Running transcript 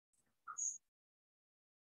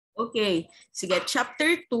Okay, sige.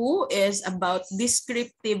 Chapter 2 is about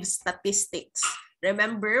descriptive statistics.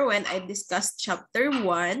 Remember when I discussed chapter 1,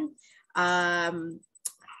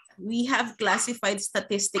 we have classified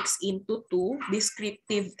statistics into two,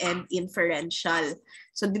 descriptive and inferential.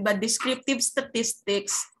 So, di ba, descriptive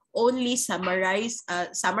statistics only summarizes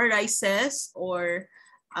or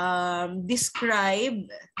describe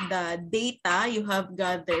the data you have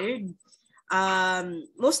gathered.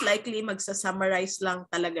 Most likely magsa-summarize lang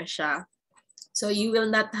talaga siya. So you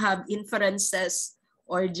will not have inferences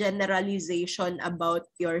or generalization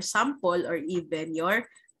about your sample or even your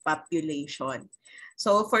population.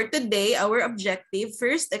 So for today, our objective,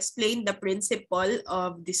 first explain the principle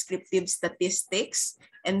of descriptive statistics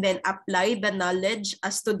and then apply the knowledge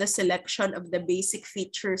as to the selection of the basic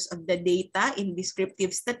features of the data in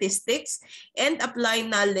descriptive statistics and apply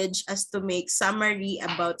knowledge as to make summary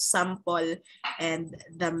about sample and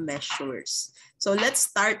the measures. So let's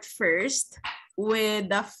start first with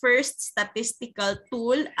the first statistical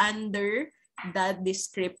tool under the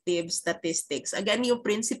descriptive statistics. Again, yung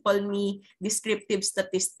principle ni descriptive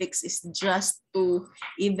statistics is just to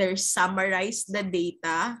either summarize the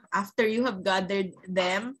data. After you have gathered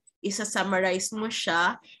them, isa-summarize mo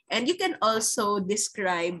siya, and you can also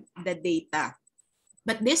describe the data.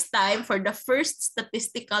 But this time, for the first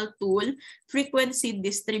statistical tool, frequency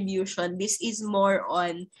distribution, this is more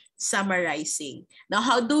on summarizing. Now,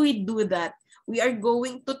 how do we do that? We are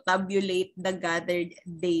going to tabulate the gathered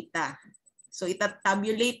data. So,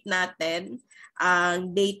 itatabulate natin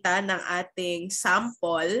ang data ng ating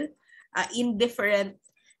sample in different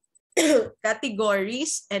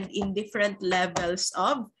categories and in different levels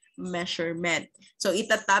of measurement. So,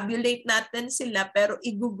 itatabulate natin sila pero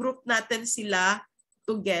i-group natin sila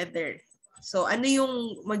together. So, ano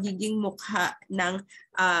yung magiging mukha ng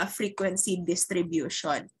frequency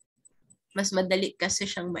distribution? Mas madali kasi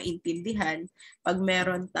siyang maintindihan pag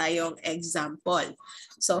meron tayong example.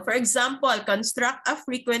 So, for example, construct a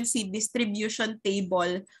frequency distribution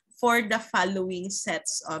table for the following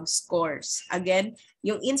sets of scores. Again,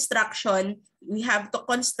 yung instruction, we have to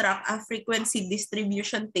construct a frequency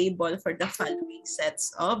distribution table for the following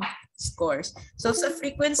sets of scores. So, sa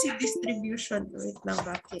frequency distribution, wait lang,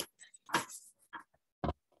 bakit?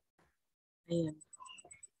 Ayan.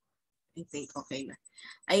 I think okay na.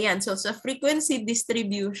 Ayan, so sa frequency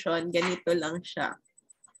distribution, ganito lang siya.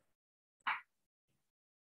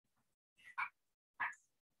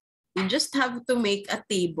 You just have to make a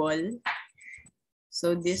table.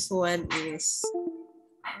 So this one is...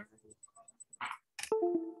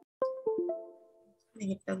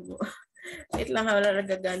 Wait lang, wala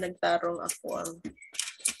nagtarong ako.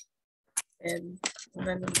 And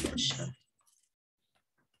ganun na siya.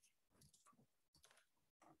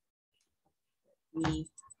 Me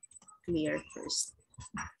clear first.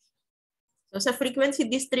 So sa frequency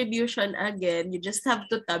distribution, again, you just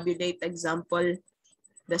have to tabulate, example,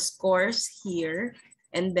 the scores here,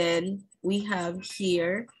 and then we have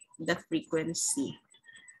here the frequency.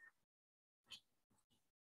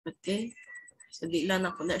 Okay? So di lang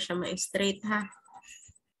ako na siya ma-straight ha.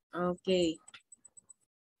 Okay.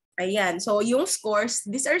 Ayan. So yung scores,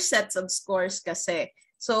 these are sets of scores kasi.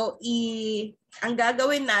 So, ang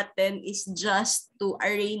gagawin natin is just to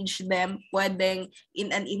arrange them pwedeng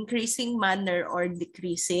in an increasing manner or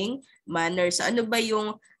decreasing manner. So, ano ba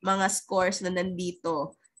yung mga scores na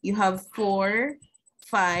nandito? You have 4,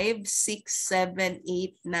 5, 6, 7,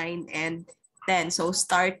 8, 9, and 10. So,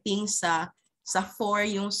 starting sa 4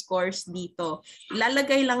 yung scores dito.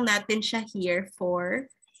 Ilalagay lang natin siya here, 4,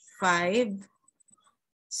 5,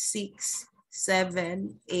 6,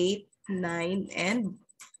 7, 8, 9, and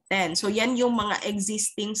 10. So yan yung mga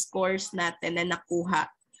existing scores natin na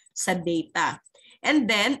nakuha sa data. And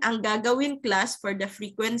then, ang gagawin class for the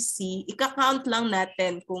frequency, ika-count lang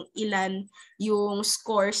natin kung ilan yung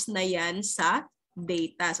scores na yan sa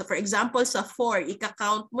data. So for example, sa 4,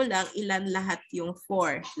 ika-count mo lang ilan lahat yung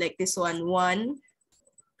 4. Like this one, 1,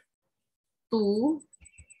 2,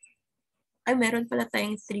 ay meron pala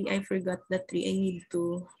tayong 3. I forgot the 3. I need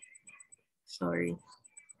to, sorry.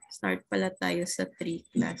 Start pala tayo sa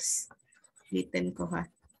 3 class. Ulitin ko ha.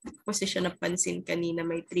 Kasi siya napansin kanina,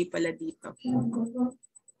 may 3 pala dito.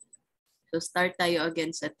 So start tayo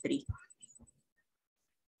again sa 3.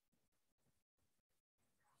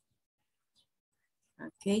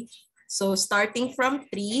 Okay. So starting from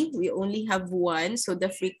 3, we only have 1. So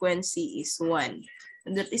the frequency is 1.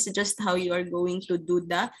 And that is just how you are going to do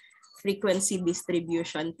the frequency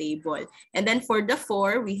distribution table. And then for the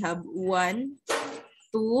 4, we have 1,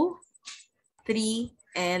 2, 3,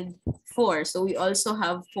 and 4. So we also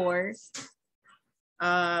have 4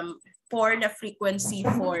 4 na frequency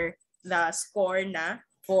for the score na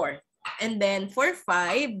 4. And then for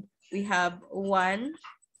 5, we have 1,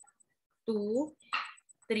 2,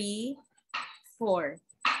 3, 4.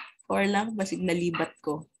 4 lang, basig nalibat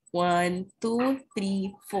ko. 1, 2,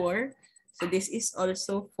 3, 4. So this is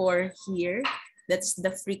also 4 here. That's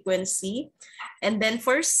the frequency. And then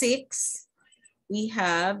for 6, we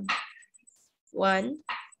have 1,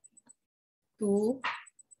 2,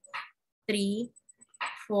 3,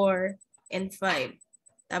 4, and 5.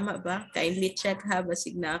 Tama ba? Kindly check ha,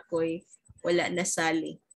 basig na ako'y wala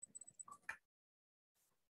nasali.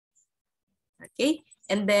 Okay?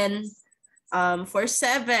 And then for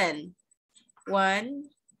 7, 1,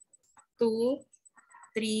 2,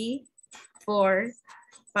 3, 4,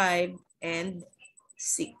 5, and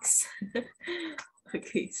 6.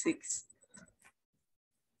 Okay, 6.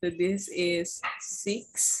 So this is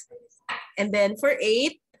 6. And then for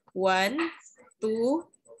 8, 1, 2,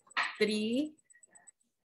 3,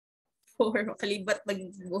 4. Kalibat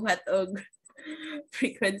magbuhat og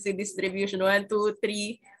frequency distribution. 1, 2,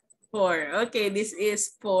 3, 4. Okay, this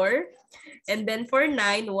is 4. And then for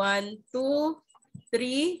 9, 1, 2,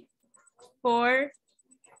 3, 4,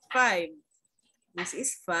 5. This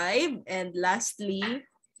is 5. And lastly,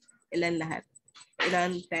 ilan lahat?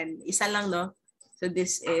 Ilan? 10. Isa lang, no? So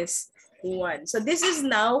this is 1. So this is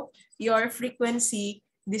now your frequency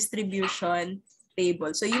distribution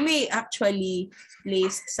table. So you may actually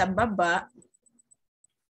place sa baba.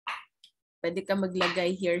 Pwede ka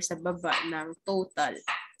maglagay here sa baba ng total.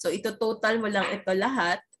 So ito total mo lang ito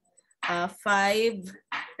lahat. 5,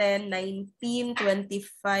 10, 19,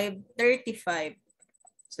 25, 35.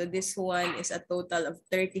 So this one is a total of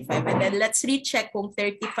 35. And then let's recheck kung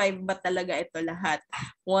 35 ba talaga ito lahat.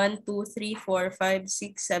 1, 2, 3, 4, 5,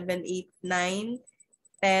 6, 7, 8, 9,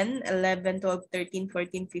 10, 11, 12, 13,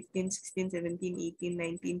 14, 15, 16, 17, 18,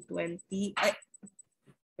 19, 20. Ay,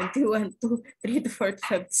 21, 2, 3, 4,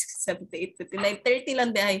 5, 6, 7, 8, 29, 30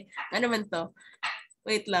 lang dahil. Ano man to?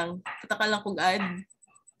 Wait lang. Pataka lang kung add.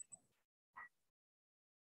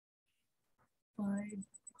 5,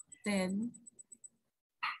 10,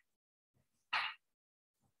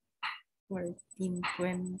 14,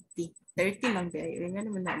 20. 30 lang dahil. Nga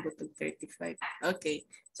naman naabot ng 35. Okay.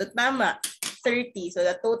 So tama. 30. So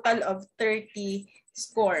the total of 30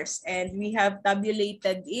 scores. And we have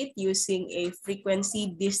tabulated it using a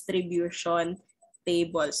frequency distribution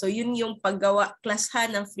table. So yun yung paggawa,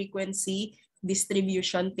 klashan ng frequency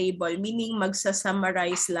distribution table. Meaning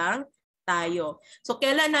magsa-summarize lang tayo. So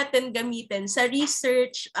kailan natin gamitin? Sa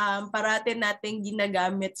research, parati natin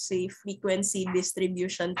ginagamit si frequency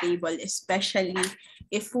distribution table, especially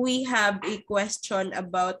if we have a question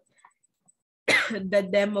about the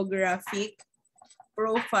demographic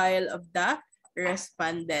profile of the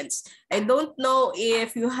respondents. I don't know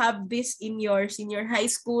if you have this in your senior high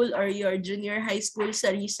school or your junior high school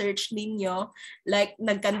sa research ninyo, like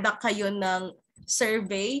nagkandak kayo ng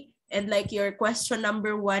survey and like your question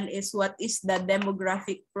number 1 is what is the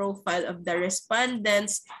demographic profile of the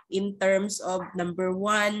respondents in terms of number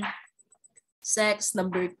 1, sex,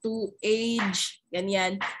 number 2, age,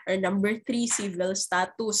 ganyan, or number 3, civil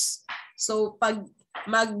status. So pag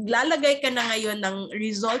maglalagay ka na ngayon ng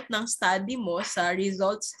result ng study mo sa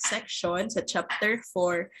results section sa chapter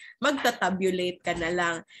 4, magtatabulate ka na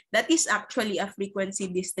lang. That is actually a frequency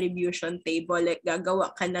distribution table. Like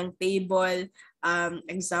gagawa ka ng table,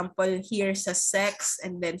 example here sa sex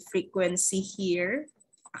and then frequency here.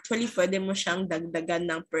 Actually, pwede mo siyang dagdagan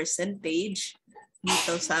ng percentage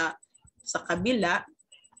dito sa kabila.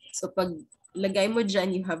 So pag lagay mo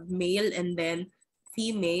dyan, you have male and then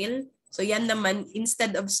female. So yan naman,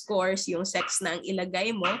 instead of scores, yung sex na ang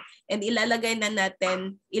ilagay mo, and ilalagay na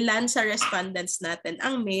natin ilan sa respondents natin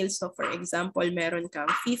ang male. So for example, meron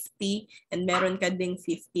kang 50 and meron ka ding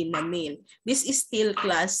 50 na male. This is still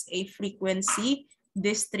class a frequency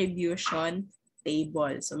distribution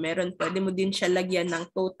table. So pwede mo din siya lagyan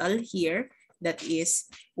ng total here, that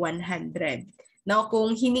is 100. Now,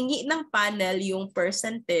 kung hiningi ng panel yung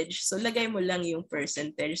percentage, so lagay mo lang yung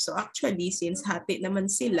percentage. So actually, since hati naman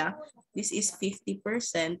sila, this is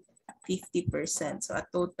 50%, 50%. So a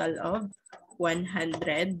total of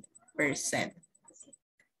 100%.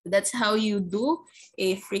 That's how you do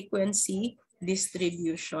a frequency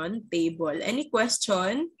distribution table. Any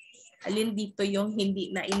question? Alin dito yung hindi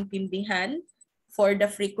naintindihan for the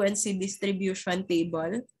frequency distribution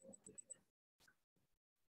table?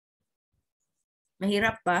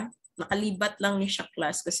 Mahirap pa. Nakalibat lang ni siya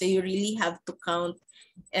class kasi you really have to count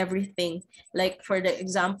everything. Like for the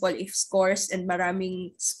example, if scores and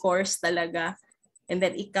maraming scores talaga, and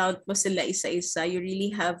then i-count mo sila isa-isa. You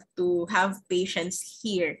really have to have patience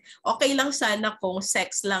here. Okay lang sana kung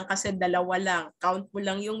sex lang kasi dalawa lang. Count mo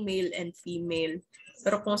lang yung male and female.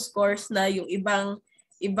 Pero kung scores na yung ibang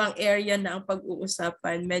area na ang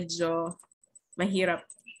pag-uusapan, medyo mahirap.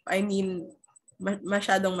 I mean,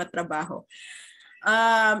 masyadong matrabaho.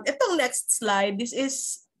 Itong next slide, this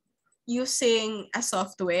is using a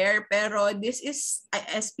software, pero this is a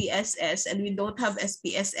SPSS and we don't have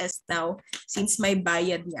SPSS now since may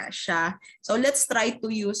bayad nga siya. So let's try to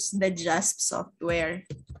use the JASP software.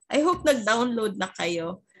 I hope nag-download na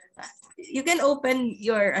kayo. You can open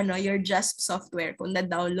your JASP software kung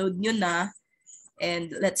na-download nyo na,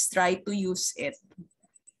 and let's try to use it.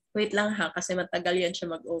 Wait lang ha, kasi matagal yan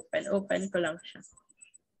siya mag-open. Open ko lang siya.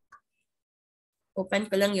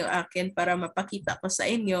 Open ko lang yung akin para mapakita ko sa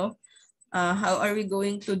inyo how are we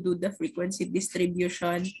going to do the frequency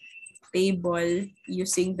distribution table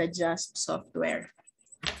using the JASP software.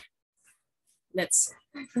 Let's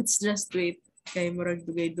just wait. Kaya murag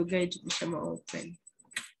dugay-dugay, di siya ma-open.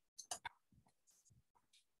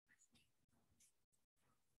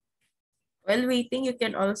 While waiting, you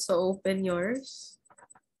can also open yours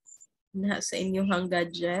sa inyong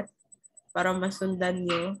gadget para masundan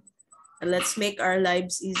nyo. And let's make our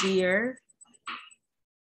lives easier.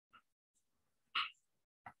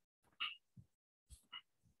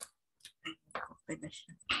 Okay na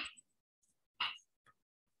siya.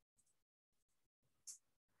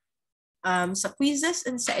 Sa quizzes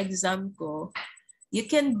and sa exam ko, you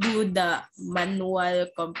can do the manual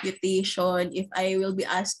computation. If I will be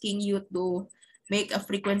asking you to make a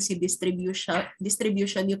frequency distribution,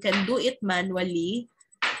 you can do it manually.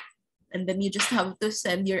 And then you just have to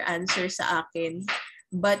send your answer sa akin.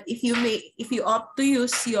 But if you opt to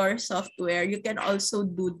use your software, you can also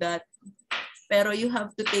do that. Pero you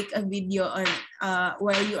have to take a video on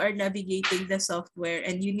while you are navigating the software,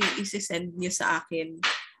 and you need isi-send nyo sa akin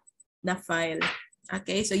na file.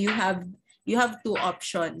 Okay, so you have two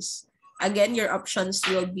options. Again, your options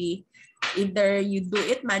will be either you do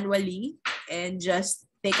it manually and just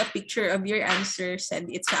take a picture of your answer,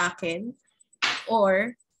 send it sa akin,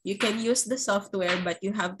 or you can use the software but you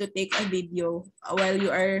have to take a video while you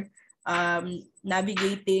are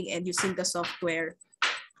navigating and using the software,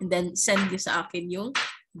 and then send you sa akin yung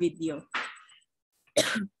video.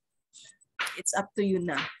 It's up to you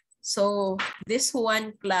na. So this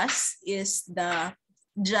one class is the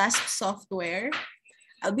JASP software.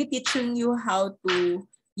 I'll be teaching you how to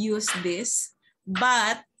use this,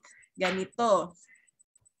 but ganito.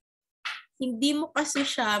 Hindi mo kasi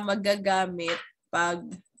siya magagamit pag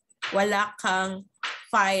wala kang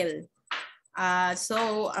file.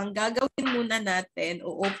 So ang gagawin muna natin,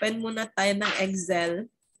 o-open muna tayo ng Excel.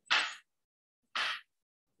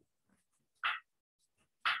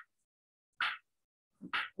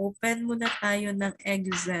 Open muna tayo ng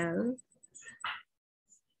Excel.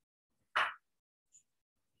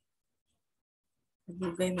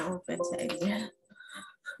 Nagugay mo open sa Excel.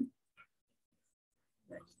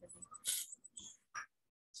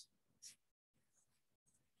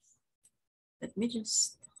 Let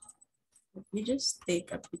me just take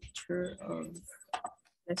a picture of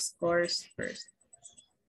the scores first.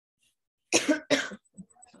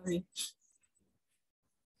 Sorry.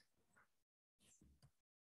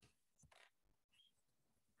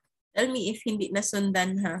 Tell me if hindi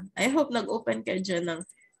nasundan ha. I hope nag-open kayo dyan ng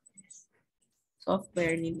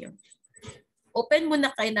software ninyo. Open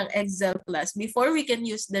muna kayo ng Excel class. Before we can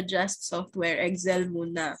use the JASP software, Excel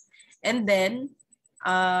muna. And then,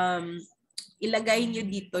 ilagay nyo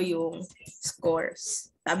dito yung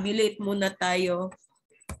scores. Tabulate muna tayo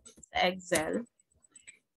sa Excel.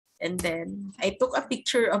 And then, I took a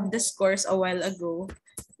picture of the scores a while ago.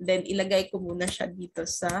 Then, ilagay ko muna siya dito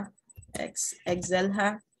sa Excel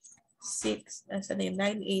ha. 9,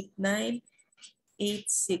 8, 9, 8,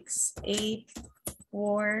 6, 8,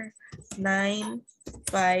 4, 9,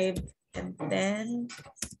 5, and 10.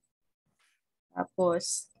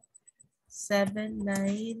 Tapos, 7,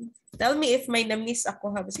 9. Tell me if may na-miss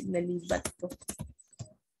ako habang nalibat ko.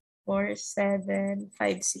 4, 7,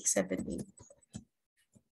 5, 6, 7, 8.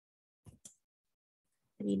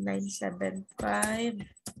 3, 9, 7, 5.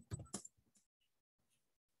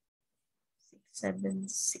 6, 7,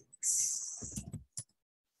 6.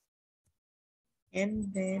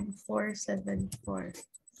 And then 4, 7, 4.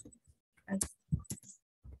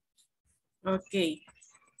 Okay.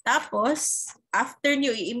 Tapos, after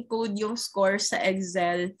nyo i-encode yung score sa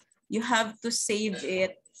Excel, you have to save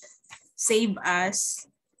it, save as,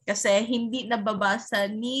 kasi hindi nababasa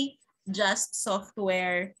ni JASP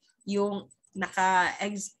software yung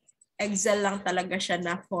naka-Excel lang talaga siya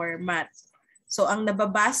na format. So ang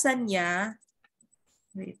nababasa niya,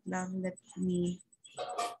 wait lang, let me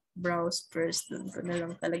browse first. Doon ko na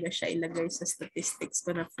lang talaga siya ilagay sa statistics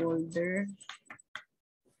ko na folder.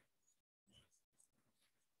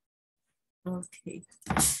 Okay.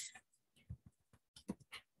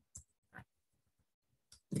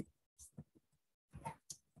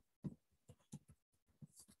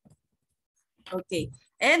 Okay.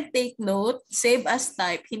 And take note, save as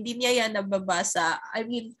type, hindi niya yan nababasa. I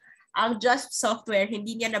mean, ang Just software,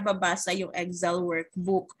 hindi niya nababasa yung Excel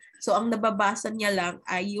workbook. So, ang nababasa niya lang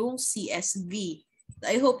ay yung CSV.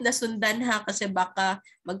 I hope nasundan ha, kasi baka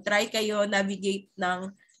mag-try kayo navigate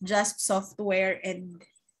ng Just software and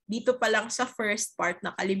dito pa lang sa first part,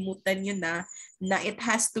 nakalimutan nyo na it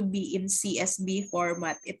has to be in CSV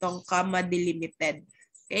format, itong comma delimited.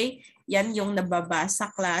 Okay? Yan yung nababasa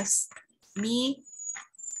class ni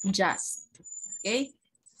Just. Okay?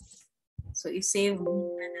 So, i-save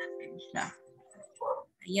muna natin siya.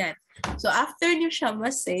 Ayan. So, after nyo siya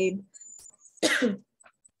ma-save,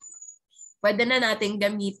 pwede na natin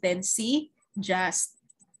gamitin si Just.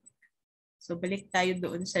 So, balik tayo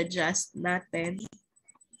doon sa Just natin.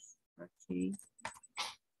 Okay.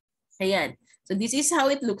 Ayan. So, this is how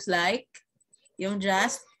it looks like. Yung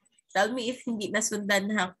Just. Tell me if hindi nasundan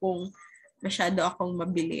ha kung masyado akong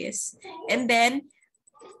mabilis. And then,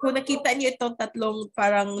 kung nakita niyo itong tatlong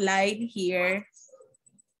parang line here,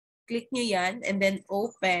 click nyo yan and then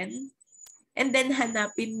open. And then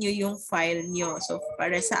hanapin nyo yung file nyo. So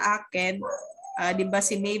para sa akin, di ba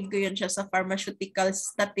sinave ko yun siya sa pharmaceutical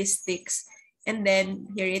statistics. And then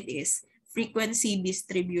here it is, frequency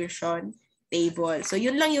distribution table. So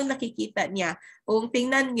yun lang yung nakikita niya. Kung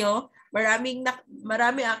tingnan nyo, marami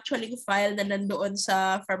actually file na nandoon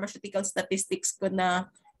sa pharmaceutical statistics ko na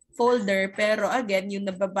folder, pero again, yung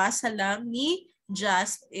nababasa lang ni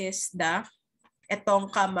Just is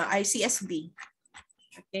etong comma, CSV.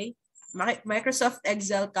 Okay? Microsoft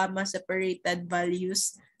Excel, comma, separated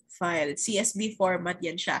values file. CSV format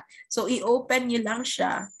yan siya. So, i-open nyo lang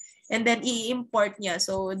siya and then i-import niya.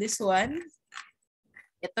 So, this one,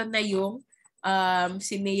 ito na yung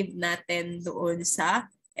sinave natin doon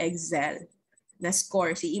sa Excel na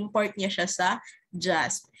scores. I-import niya siya sa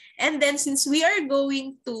Just. And then since we are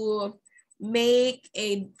going to make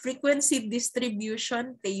a frequency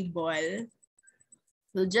distribution table,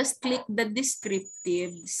 we'll just click the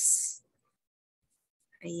descriptives.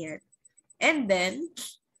 Ayan. And then,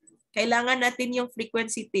 kailangan natin yung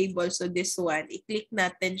frequency table. So this one, i-click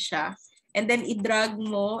natin siya. And then i-drag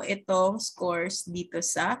mo itong scores dito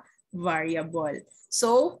sa variable.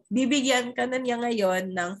 So, bibigyan ka na niya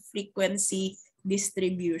ngayon ng frequency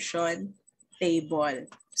distribution table.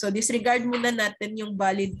 So, disregard muna natin yung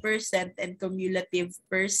valid percent and cumulative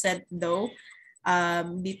percent though.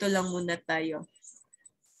 Dito lang muna tayo.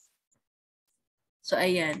 So,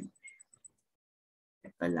 ayan.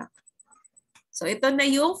 Ito lang. So, ito na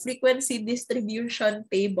yung frequency distribution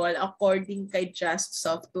table according kay Just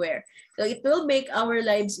software. So, it will make our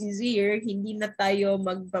lives easier. Hindi na tayo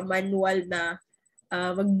magpa-manual na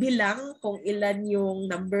magbilang kung ilan yung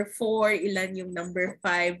number 4, ilan yung number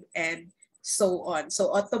 5, and so on.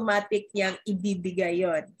 So, automatic niyang ibibigay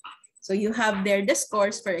yon. So, you have there the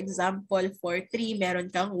scores. For example, for 3, meron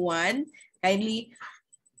kang 1. Kindly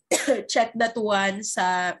check that one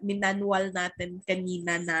sa manual natin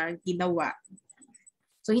kanina na ginawa.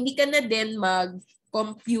 So, hindi ka na din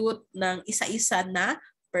mag-compute ng isa-isa na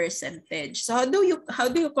percentage. So, how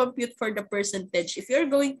do you compute for the percentage? If you're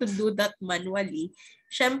going to do that manually,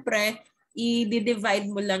 syempre, i-divide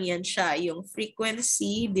mo lang yan siya. Yung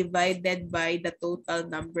frequency divided by the total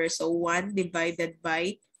number. So, 1 divided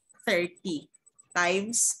by 30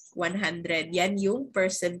 times 100. Yan yung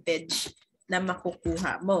percentage na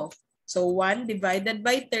makukuha mo. So, 1 divided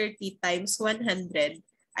by 30 times 100,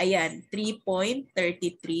 ayan,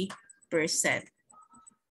 3.33%.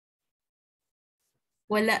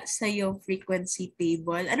 Wala sa yung frequency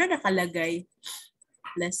table. Ano nakalagay,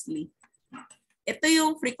 Leslie? Ito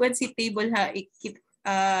yung frequency table ha.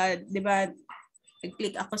 Di ba,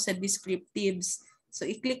 nag-click ako sa descriptives. So,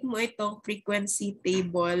 i-click mo itong frequency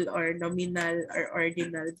table or nominal or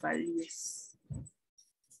ordinal values.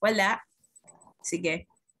 Wala. Sige.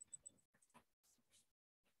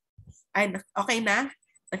 Ay, okay na?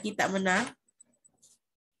 Nakita mo na?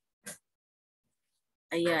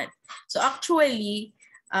 Ayan. So actually,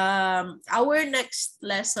 our next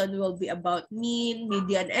lesson will be about mean,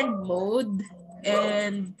 median, and mode,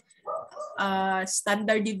 and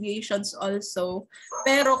standard deviations also.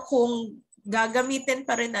 Pero kung gagamitin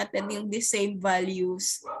pa rin natin yung the same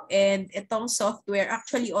values and itong software,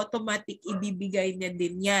 actually automatic ibibigay niya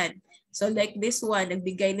din yan. So like this one,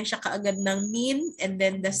 nagbigay na siya kaagad ng mean and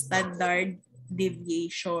then the standard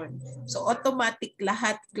deviation. So automatic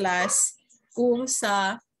lahat class kung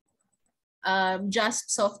sa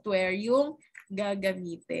just software yung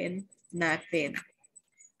gagamitin natin.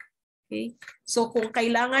 Okay? So kung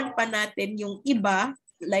kailangan pa natin yung iba,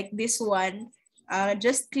 like this one,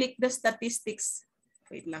 just click the statistics.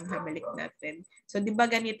 Wait lang, balik natin. So di ba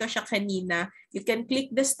ganito siya kanina? You can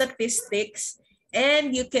click the statistics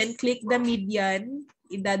and you can click the median.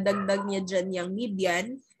 Idadagdag niya dyan yung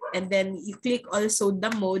median. And then you click also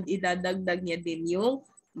the mode, idadagdag niya din yung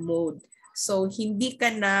mode. So hindi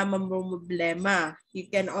ka na mamroblema.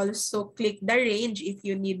 You can also click the range if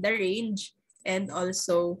you need the range and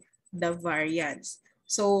also the variance.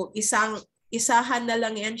 So isahan na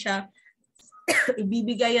lang yan siya.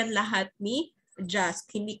 Ibibigayan lahat ni Just.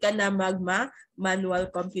 Hindi ka na manual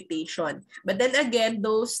computation. But then again,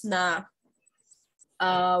 those na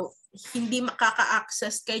hindi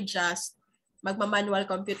makaka-access kay Just, magma-manual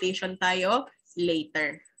computation tayo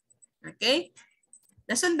later. Okay?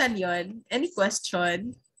 Nasundan yon? Any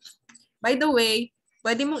question? By the way,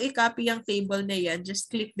 pwede mong i-copy yung table na yan. Just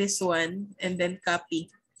click this one and then copy.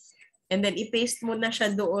 And then i-paste mo na siya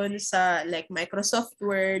doon sa like Microsoft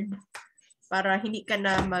Word para hindi ka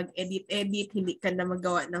na mag-edit-edit, hindi ka na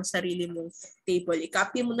magawa ng sarili mong table.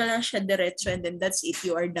 I-copy mo na lang siya diretso and then that's it.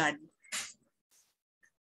 You are done.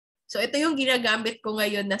 So ito yung ginagamit ko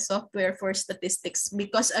ngayon na software for statistics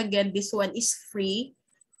because again, this one is free.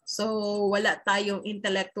 So wala tayong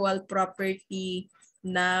intellectual property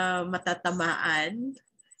na matatamaan.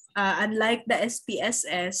 Unlike the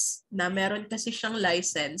SPSS na meron kasi siyang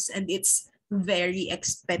license and it's very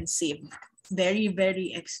expensive. Very,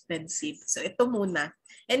 very expensive. So ito muna.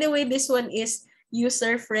 Anyway, this one is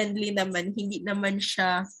user-friendly naman. Hindi naman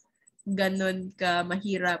siya ganun ka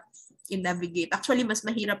mahirap i-navigate. Actually, mas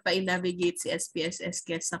mahirap pa i-navigate si SPSS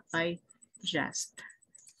kesa kay Just.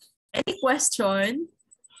 Any question?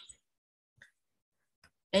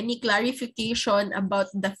 Any clarification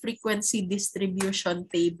about the frequency distribution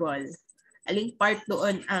table? Aling part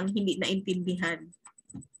doon ang hindi naintindihan?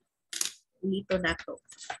 Dito na to.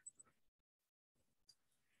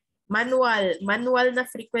 Manual na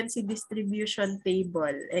frequency distribution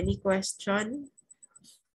table. Any question?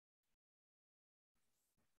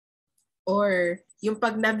 Or yung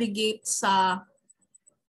pag-navigate sa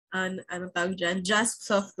ano tawag dyan? Just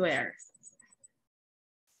software.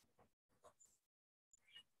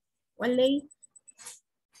 Walay.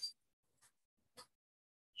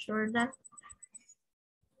 Sure na?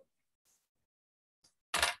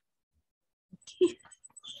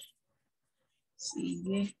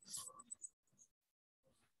 Sige.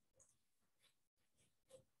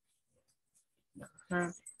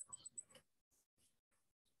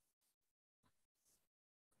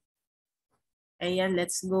 Ayan,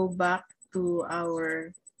 let's go back to our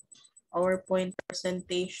PowerPoint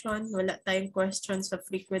presentation. Wala tayong questions sa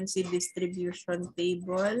frequency distribution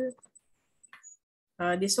table.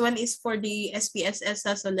 This one is for the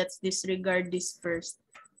SPSS, so let's disregard this first.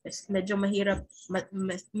 Medyo mahirap,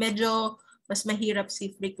 medyo mas mahirap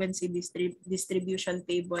si frequency distribution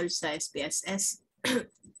table sa SPSS.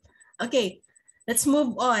 Okay, let's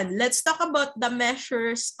move on. Let's talk about the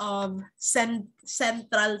measures of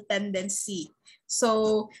central tendency.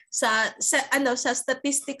 So sa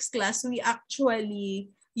statistics class, we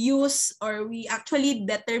actually use or we actually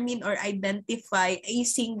determine or identify a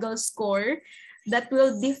single score that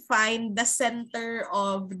will define the center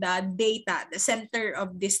of the data, the center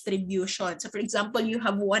of distribution. So for example, you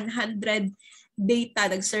have 100 data,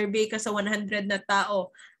 nag-survey ka sa 100 na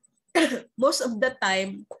tao. Most of the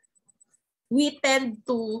time, we tend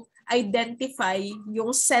to identify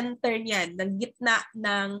yung center niyan, ng gitna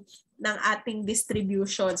ng ating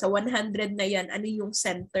distribution. Sa 100 na yan, ano yung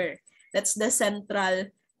center? That's the central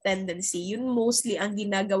tendency. Yun mostly ang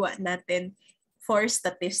ginagawa natin for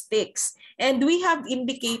statistics. And we have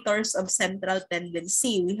indicators of central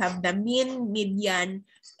tendency. We have the mean, median,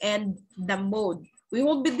 and the mode. We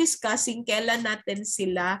will be discussing kailan natin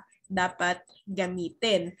sila dapat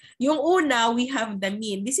gamitin. Yung una, we have the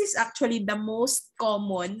mean. This is actually the most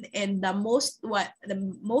common and the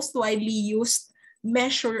most widely used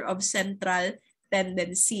measure of central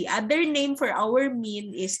tendency. Other name for our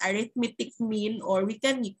mean is arithmetic mean, or we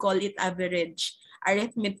can call it average.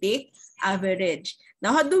 Arithmetic average.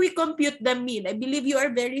 Now, how do we compute the mean? I believe you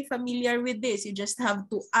are very familiar with this. You just have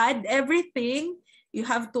to add everything. You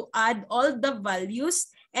have to add all the values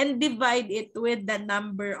and divide it with the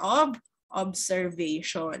number of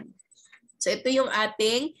observation. So ito yung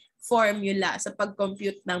ating formula sa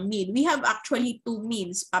pag-compute ng mean. We have actually two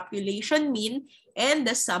means, population mean and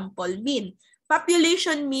the sample mean.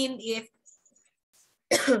 Population mean if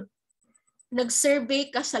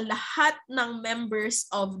nag-survey ka sa lahat ng members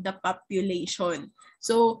of the population.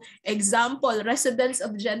 So, example, residents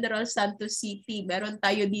of General Santos City. Meron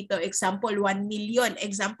tayo dito, example, 1 million.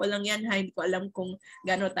 Example lang yan, ha? Hindi ko alam kung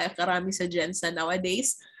gano'n tayo karami sa GenSA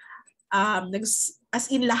nowadays.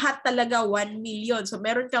 As in lahat talaga 1 million. So,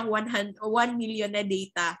 meron kang 1 million na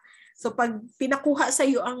data. So, pag pinakuha sa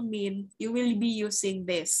iyo ang mean, you will be using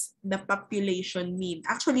this, the population mean.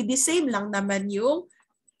 Actually, the same lang naman yung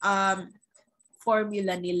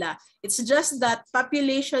formula nila. It's just that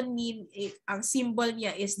population mean, ang symbol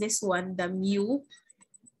niya is this one, the mu.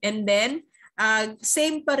 And then,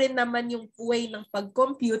 same pa rin naman yung way ng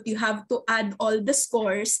pag-compute. You have to add all the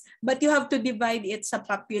scores, but you have to divide it sa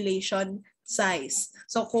population size.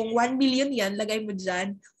 So kung 1 million yan, lagay mo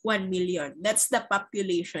dyan 1 million. That's the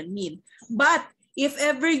population mean. But if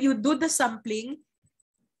ever you do the sampling,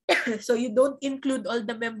 so you don't include all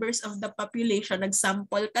the members of the population,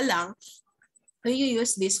 nag-sample ka lang, you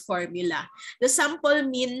use this formula. The sample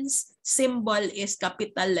means symbol is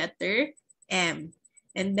capital letter M.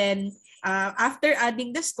 And then after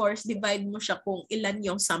adding the scores, divide mo siya kung ilan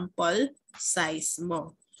yung sample size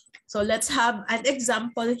mo. So let's have an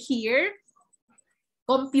example here.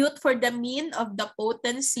 Compute for the mean of the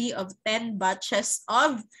potency of 10 batches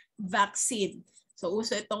of vaccine. So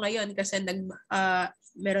uso ito ngayon kasi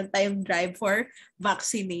meron tayong drive for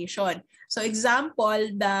vaccination. So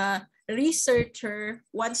example, the researcher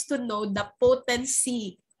wants to know the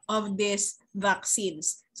potency of these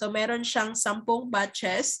vaccines. So meron siyang 10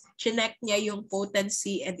 batches, chinek niya yung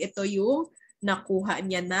potency and ito yung nakuha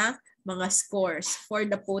niya na mga scores for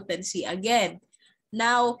the potency again.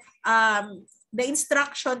 Now, the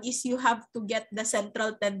instruction is you have to get the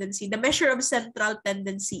central tendency, the measure of central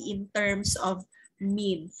tendency in terms of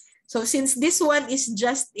mean. So since this one is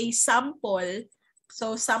just a sample,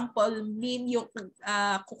 so sample mean yung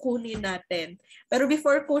kukunin natin. Pero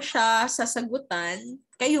before ko siya sasagutan,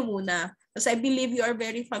 kayo muna. Because I believe you are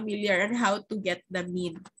very familiar on how to get the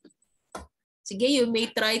mean. Sige, you may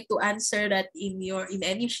try to answer that in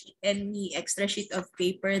any extra sheet of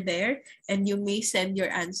paper there, and you may send your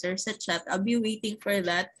answer sa chat. I'll be waiting for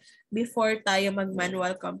that before tayo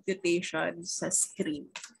mag-manual computation sa screen.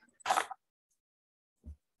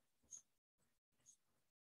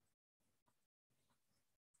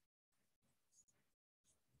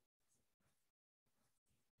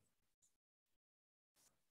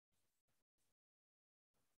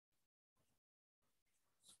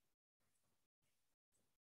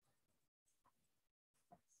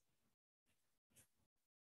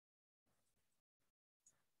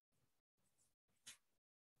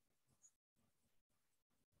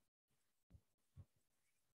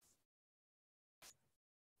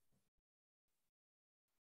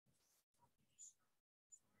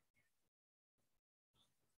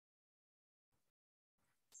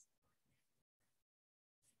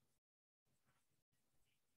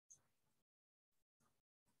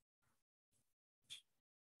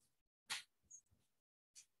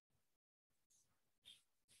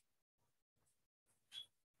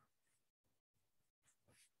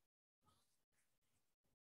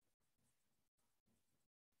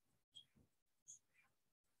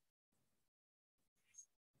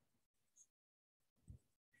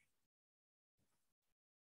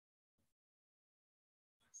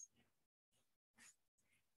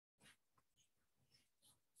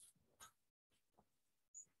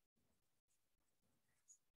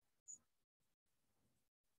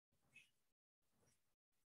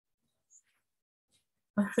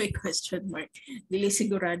 May question mark. Dili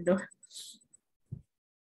sigurado.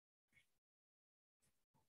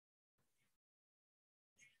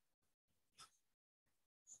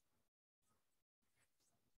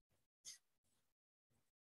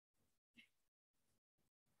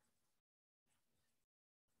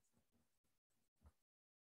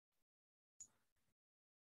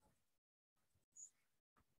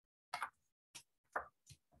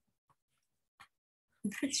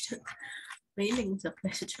 Mailing sa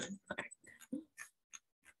question mark.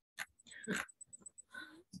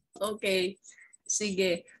 Okay.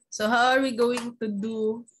 Sige. So how are we going to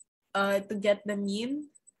do to get the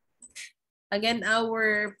mean? Again,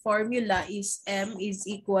 our formula is M is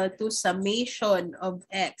equal to summation of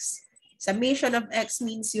X. Summation of X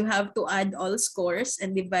means you have to add all scores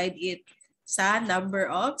and divide it sa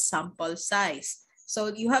number of sample size.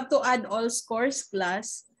 So you have to add all scores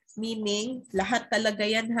class, meaning lahat talaga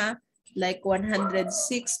yan ha, like 106.6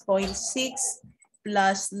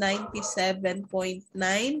 plus 97.9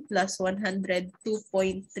 plus 102.3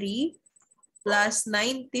 plus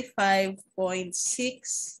 95.6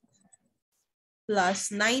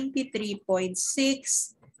 plus 93.6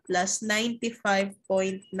 plus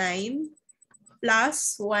 95.9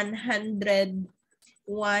 plus 101.8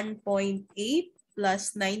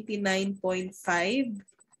 plus 99.5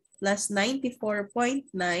 plus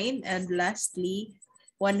 94.9 and lastly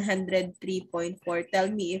 103.4.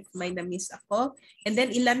 Tell me if may na-miss ako. And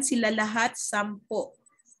then ilan sila lahat? 10.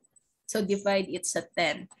 So divide it sa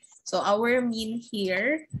 10. So our mean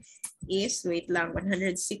here is, wait lang,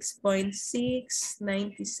 106.6,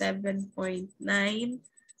 97.9,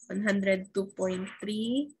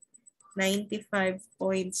 102.3, 95.6,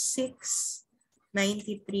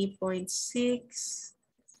 93.6,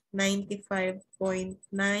 95.9,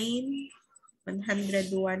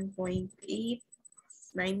 101.8,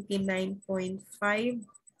 99.5,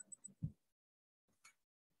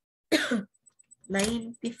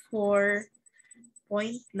 94.9,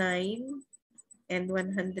 and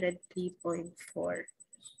 103.4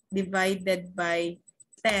 divided by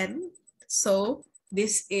 10. So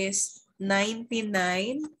this is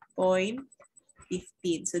 99.15.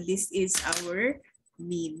 So this is our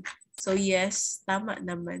mean. So yes, tama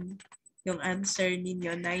naman yung answer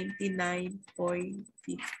ninyo, 99.15.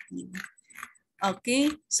 Okay,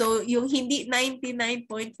 so yung hindi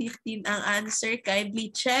 99.15 ang answer, kindly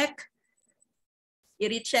check.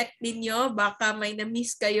 I-recheck ninyo, baka may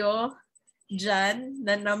na-miss kayo dyan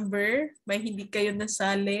na number, may hindi kayo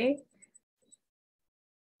nasali.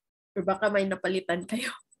 Or baka may napalitan kayo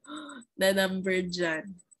na number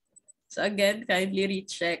dyan. So again, kindly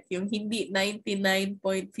recheck. Yung hindi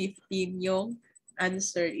 99.15 yung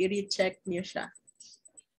answer, i-recheck nyo siya.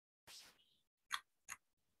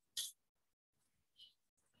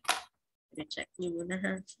 I-check nyo muna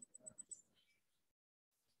ha.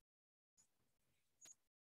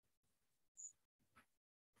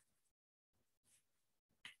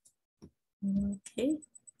 Okay.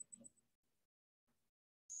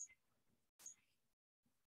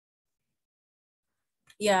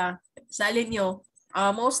 Yeah, salin nyo.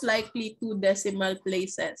 Most likely 2 decimal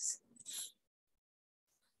places.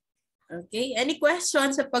 Okay, any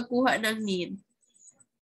questions sa pagkuha ng mean?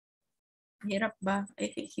 Mahirap ba? I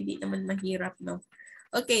think hindi naman mahirap, no?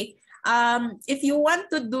 Okay, if you want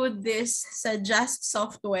to do this sa Just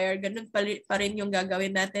software, ganun pa rin yung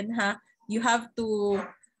gagawin natin ha. You have to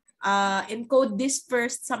encode this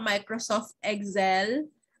first sa Microsoft Excel,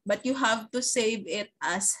 but you have to save it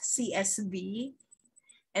as CSV.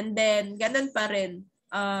 And then, ganun pa rin.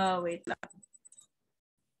 Wait lang.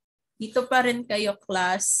 Dito pa rin kayo,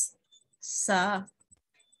 class, sa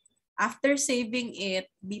after saving it,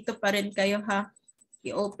 dito pa rin kayo ha.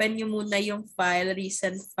 I-open nyo muna yung file,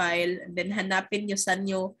 recent file, and then hanapin nyo saan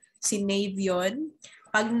nyo sinave yun.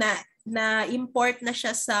 Pag na-import na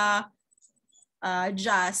siya sa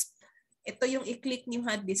JASP, ito yung i-click nyo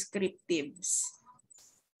ha, descriptives.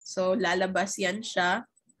 So, lalabas yan siya.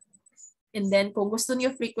 And then, kung gusto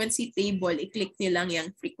niyo frequency table, i-click niyo lang yung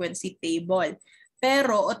frequency table.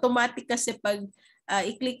 Pero, automatic kasi pag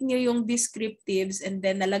i-click niyo yung descriptives and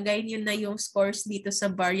then nalagay niyo na yung scores dito sa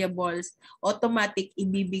variables, automatic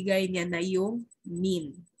ibibigay niya na yung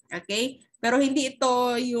mean. Okay? Pero hindi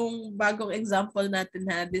ito yung bagong example natin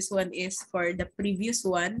ha. This one is for the previous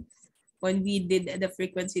one when we did the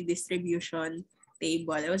frequency distribution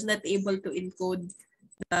table. I was not able to encode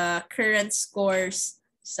the current scores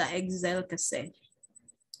sa Excel kasi.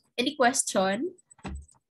 Any question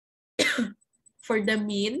for the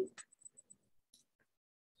mean?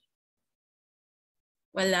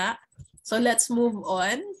 Wala. So let's move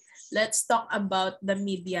on. Let's talk about the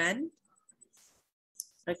median.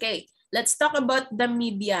 Okay, let's talk about the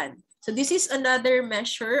median. So this is another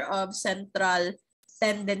measure of central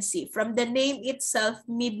tendency. From the name itself,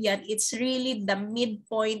 median, it's really the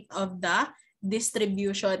midpoint of the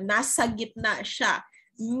distribution. Nasa gitna siya.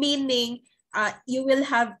 Meaning, you will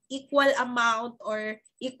have equal amount or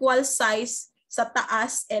equal size sa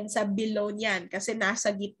taas and sa below niyan kasi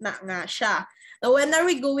nasa gitna nga siya. Now, when are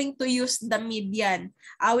we going to use the median?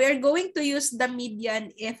 We are going to use the median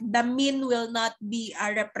if the mean will not be a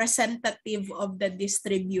representative of the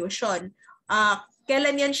distribution.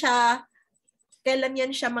 Kailan yan siya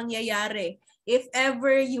mangyayari? If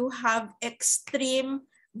ever you have extreme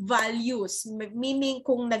values, meaning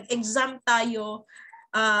kung nag-exam tayo,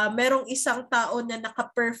 merong isang tao na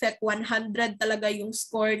naka-perfect 100 talaga yung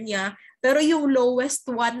score niya, pero yung lowest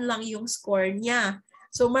one lang yung score niya.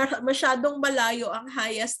 So masyadong malayo ang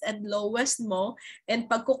highest and lowest mo,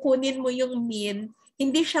 and pag kukunin mo yung mean,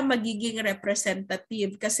 hindi siya magiging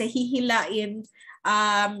representative kasi hihilain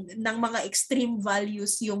ng mga extreme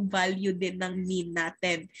values yung value din ng mean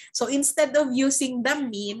natin. So instead of using the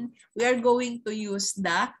mean, we are going to use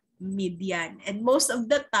the median. And most of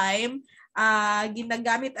the time,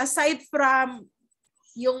 ginagamit aside from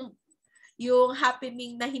yung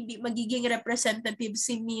happening na hindi magiging representative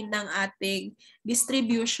si mean ng ating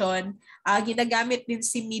distribution, ginagamit din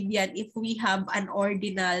si median if we have an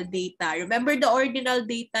ordinal data. Remember the ordinal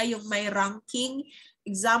data, yung may ranking.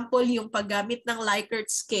 Example, yung paggamit ng Likert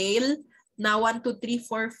scale na 1, 2, 3,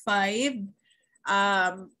 4,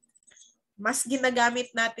 5. Mas ginagamit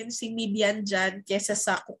natin si median dyan kesa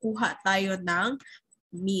sa kukuha tayo ng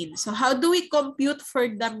mean. So how do we compute for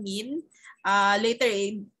the mean? Later,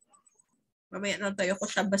 mamaya na tayo ko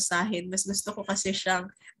siya basahin. Mas gusto ko kasi siyang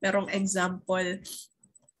merong example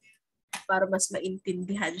para mas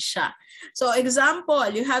maintindihan siya. So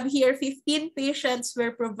example, you have here 15 patients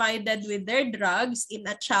were provided with their drugs in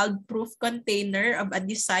a child-proof container of a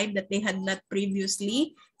design that they had not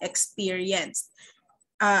previously experienced.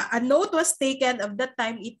 A note was taken of the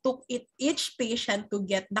time it took each patient to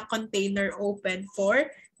get the container open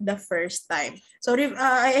for the first time. So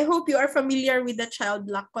I hope you are familiar with the child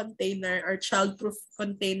lock container or child-proof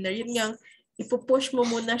container. Yun yung ipupush mo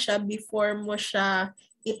muna siya before mo siya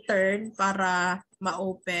i-turn para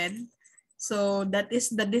ma-open. So that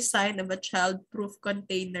is the design of a child-proof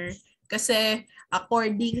container. Kasi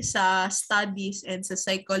according sa studies and sa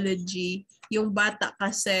psychology, yung bata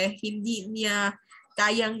kasi hindi niya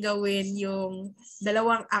kayang gawin yung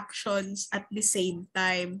dalawang actions at the same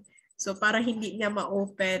time. So para hindi niya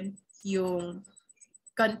ma-open yung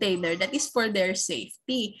container, that is for their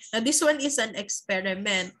safety. Now this one is an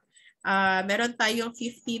experiment. Meron tayong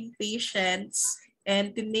 15 patients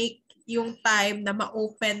and to make yung time na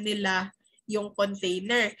ma-open nila yung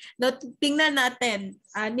container. Now tingnan natin,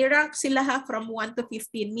 ni-rank sila from 1 to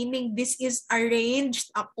 15, meaning this is arranged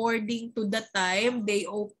according to the time they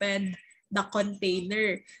opened the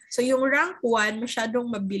container. So yung rank 1, masyadong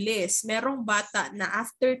mabilis. Merong bata na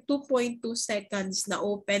after 2.2 seconds na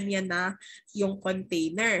open yan na yung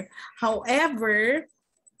container. However,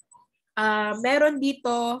 meron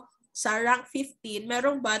dito sa rank 15,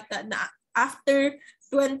 merong bata na after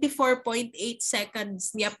 24.8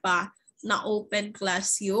 seconds niya pa na open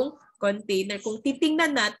class yung container. Kung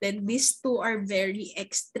titingnan natin, these two are very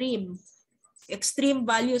extreme. Extreme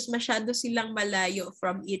values, masyado silang malayo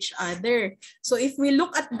from each other. So if we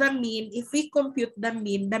look at the mean, if we compute the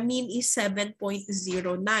mean is 7.09.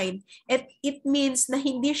 And it means na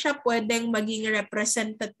hindi siya pwedeng maging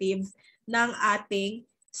representative ng ating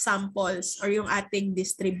samples or yung ating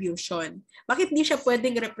distribution. Bakit hindi siya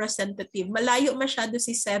pwedeng representative? Malayo masyado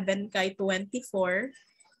si 7 kay 24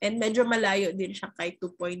 and medyo malayo din siya kay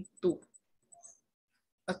 2.2.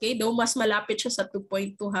 Okay, though mas malapit siya sa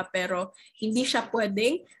 2.2 pero hindi siya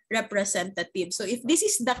pwedeng representative. So if this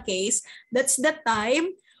is the case, that's the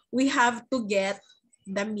time we have to get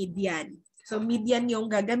the median. So median yung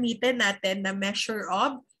gagamitin natin na measure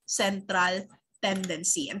of central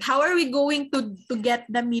tendency. And how are we going to get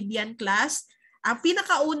the median class? Ang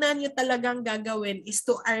pinakauna nyo talagang gagawin is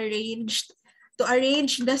to arrange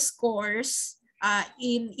the scores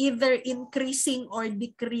in either increasing or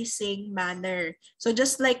decreasing manner. So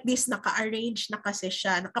just like this, naka-arrange na kasi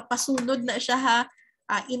siya. Nakapasunod na siya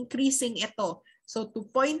increasing ito. So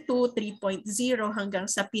 2.2, 3.0 hanggang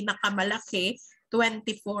sa pinakamalaki,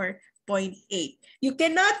 24.8. You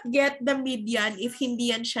cannot get the median if hindi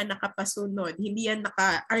yan siya nakapasunod. Hindi yan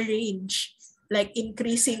naka-arrange like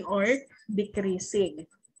increasing or decreasing.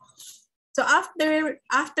 So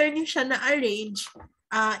after niyo siya na-arrange,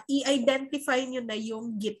 i-identify nyo na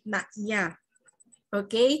yung gitna niya.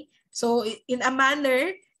 Okay? So, in a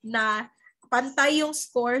manner na pantay yung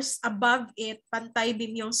scores above it, pantay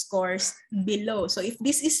din yung scores below. So, if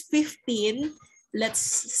this is 15, let's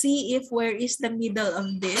see if where is the middle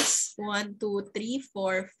of this. 1, 2, 3,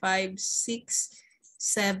 4, 5, 6,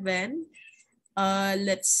 7.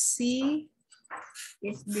 Let's see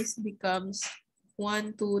if this becomes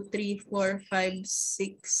 1, 2, 3, 4, 5,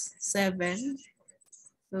 6, 7.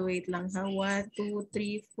 So wait lang ha. 1, 2,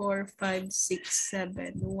 3, 4, 5, 6,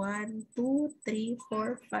 7. 1, 2, 3,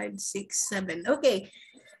 4, 5, 6, 7. Okay.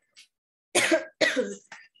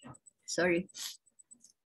 Sorry.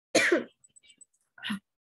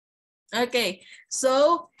 Okay.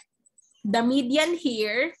 So the median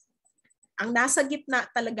here, ang nasa gitna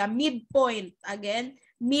talaga, midpoint. Again,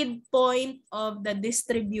 midpoint of the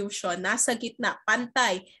distribution. Nasa gitna,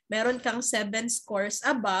 pantay. Meron kang 7 scores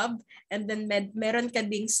above and then meron ka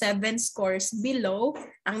ding 7 scores below.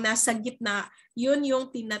 Ang nasa gitna, yun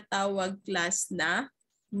yung tinatawag class na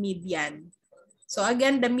median. So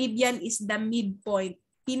again, the median is the midpoint,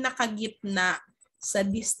 pinakagitna sa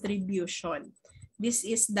distribution. This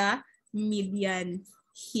is the median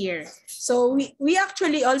here. So we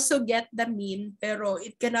actually also get the mean, pero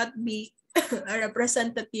it cannot be a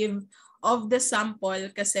representative of the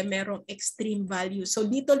sample kasi merong extreme value. So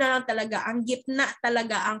dito na lang talaga, ang gitna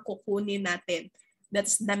talaga ang kukunin natin.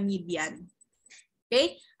 That's the median.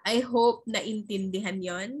 Okay? I hope naintindihan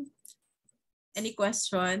yon. Any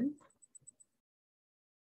question?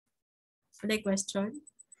 Any question?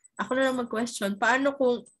 Ako na lang mag-question. Paano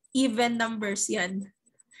kung even numbers yan?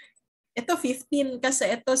 Ito 15 kasi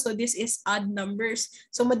ito, so this is odd numbers.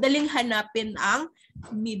 So madaling hanapin ang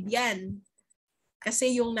median.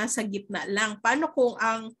 Kasi yung nasa gitna lang. Paano kung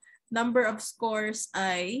ang number of scores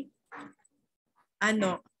ay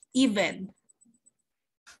even?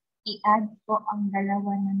 I-add po ang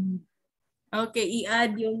dalawa ng median. Okay,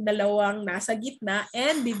 i-add yung dalawang nasa gitna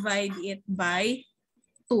and divide it by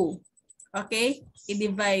 2. Okay?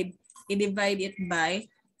 I-divide it by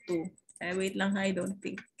 2. Wait lang, I don't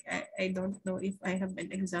know if I have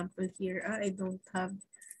an example here. I don't have.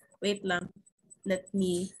 Wait lang. Let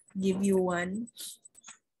me give you one.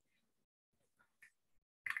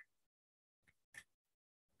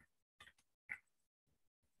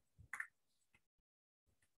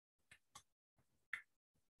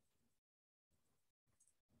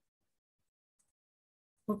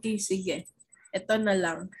 Okay, sige. Ito na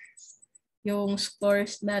lang. Yung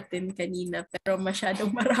scores natin kanina, pero masyadong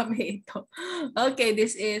marami ito. Okay,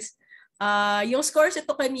 this is, yung scores ito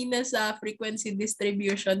kanina sa frequency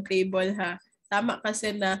distribution table ha. Tama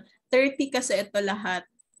kasi na 30 kasi ito lahat.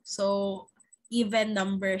 So, even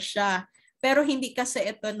number siya. Pero hindi kasi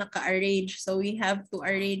ito naka-arrange. So, we have to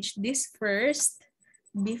arrange this first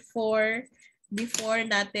before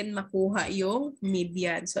natin makuha yung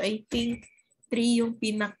median. So, I think 3 yung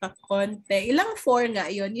pinaka-konti. Ilang 4 nga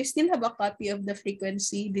yun? You still have a copy of the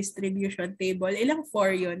frequency distribution table. Ilang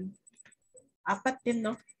 4 yun? 4 din,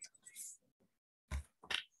 no?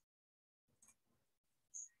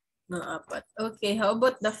 No, 4. Okay, how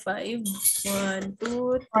about the 5? 1,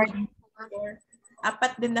 2, 3, 4.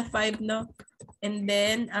 4 din na 5, no? And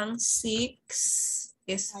then, ang 6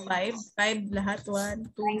 is 5. 5 lahat.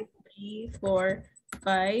 1, 2, 3, 4,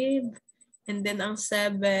 5. And then, ang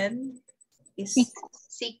 7 is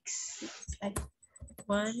 6.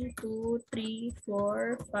 1, 2, 3,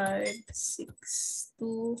 4, 5, 6,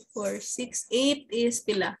 2, 4, 6, 8 is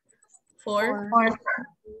pila? 4,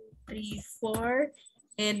 3, 4,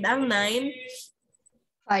 and ang 9?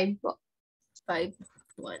 5 po. 5,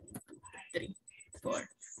 1, 2, 3, 4,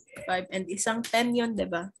 5, and isang 10 yun,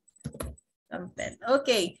 diba? Isang 10.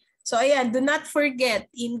 Okay, so ayan, do not forget,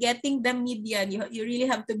 in getting the median, you really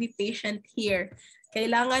have to be patient here.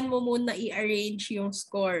 Kailangan mo muna i-arrange yung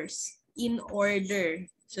scores in order.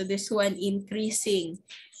 So this one increasing.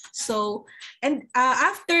 So, and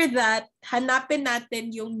after that, hanapin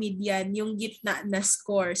natin yung median, yung gitna na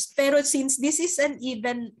scores. Pero since this is an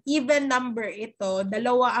even number ito,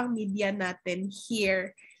 dalawa ang median natin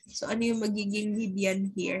here. So ano yung magiging median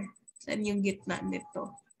here? Saan yung gitna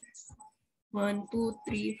nito? 1, 2,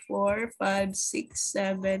 3, 4, 5, 6,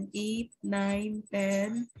 7, 8, 9,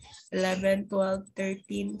 10, 11, 12,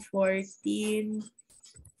 13, 14,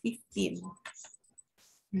 15.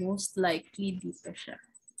 Most likely dito siya.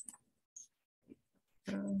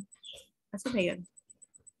 Kasi na yun?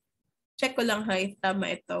 Check ko lang ha if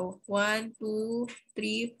tama ito. 1, 2,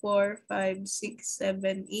 3, 4, 5,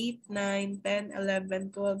 6, 7, 8, 9, 10,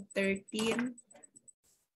 11, 12, 13.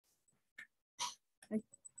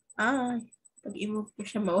 Pag-i-move ko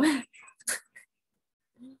siya mawala.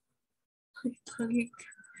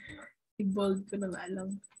 I-bold ko na nga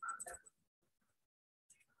lang.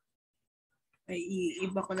 Ay,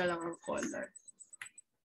 iba ko na lang ang color.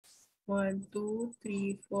 1, 2,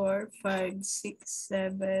 3, 4, 5, 6,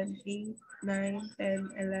 7, 8, 9,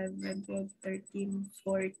 10, 11, 12, 13,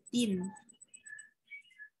 14.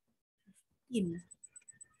 15.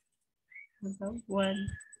 1.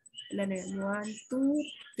 Ilan na yan? 1, 2,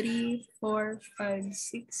 3, 4, 5,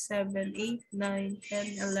 6, 7, 8, 9,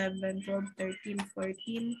 10, 11, 12, 13,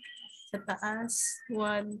 14. Sa taas,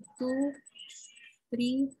 1, 2,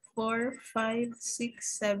 3, 4, 5, 6,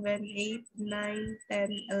 7, 8, 9, 10,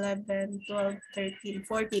 11, 12, 13,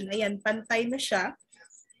 14. Ayan, pantay na siya.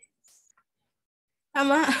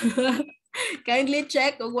 Tama. Kindly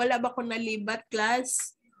check kung wala ba akong nalibat,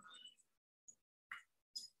 class.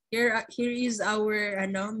 Here is our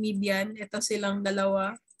median. Ito silang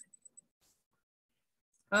dalawa.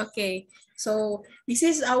 Okay. So, this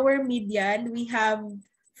is our median. We have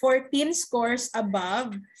 14 scores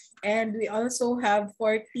above and we also have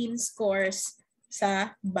 14 scores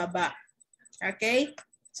sa baba. Okay?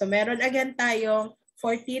 So meron again tayong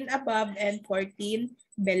 14 above and 14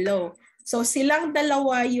 below. So silang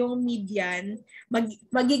dalawa yung median.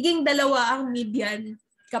 Magiging dalawa ang median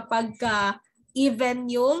kapag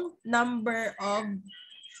even yung number of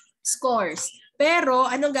scores. Pero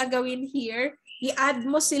anong gagawin here? I-add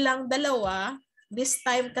mo silang dalawa. This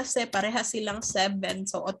time kasi pareha silang 7.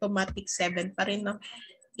 So automatic 7 pa rin. No?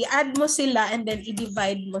 I-add mo sila and then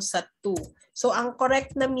i-divide mo sa 2. So ang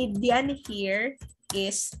correct na median here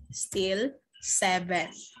is still 7.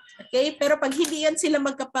 Okay? Pero pag hindi yan sila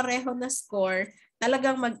magkapareho na score,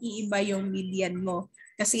 talagang mag-iiba yung median mo.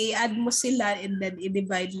 Kasi i-add mo sila and then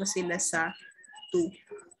i-divide mo sila sa 2.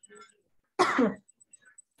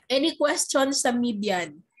 Any questions sa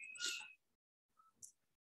median?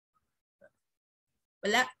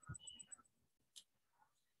 Wala?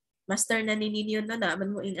 Master na ninyo na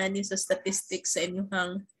naman mo ingani sa statistics sa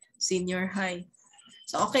inyong senior high.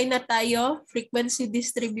 So okay na tayo. Frequency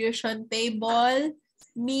distribution table.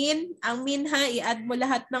 Mean. Ang mean ha, i-add mo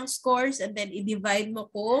lahat ng scores and then i-divide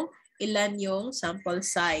mo kung ilan yung sample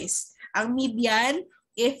size. Ang median,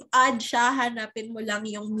 if add siya, hanapin mo lang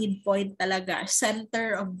yung midpoint talaga.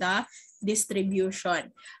 Center of the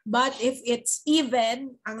distribution. But if it's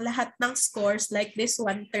even, ang lahat ng scores like this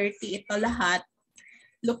 130, ito lahat,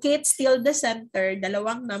 locate still the center,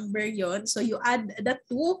 dalawang number yon. So you add the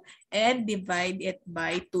 2 and divide it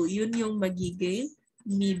by 2. Yun yung magiging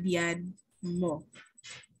median mo.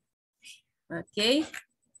 Okay?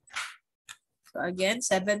 So again,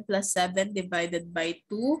 7 plus 7 divided by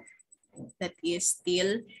 2, that is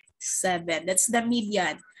still 7. That's the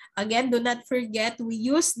median. Again, do not forget, we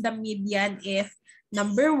use the median if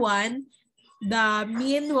number 1, the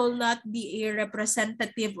mean will not be a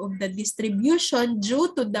representative of the distribution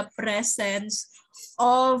due to the presence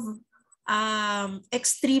of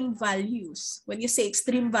extreme values. When you say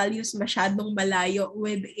extreme values, masyadong malayo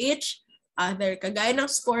with each other. Kagaya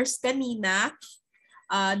ng scores kanina,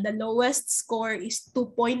 the lowest score is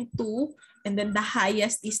 2.2 and then the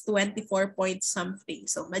highest is 24 point something.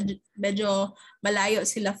 So medyo malayo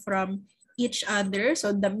sila from each other.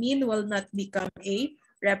 So the mean will not become a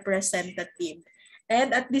representative.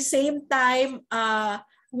 And at the same time,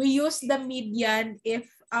 we use the median if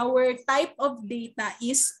our type of data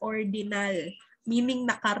is ordinal, meaning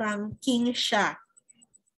nakaranking siya.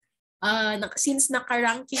 Since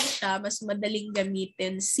nakaranking siya, mas madaling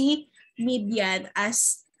gamitin si median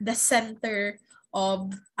as the center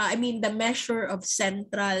of, the measure of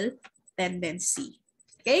central tendency.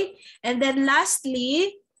 Okay? And then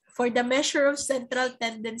lastly, for the measure of central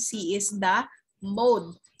tendency is the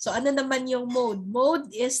mode. So ano naman yung mode? Mode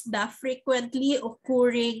is the frequently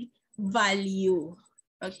occurring value.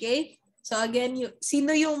 Okay? So again,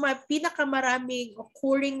 sino yung pinakamaraming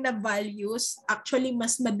occurring na values? Actually,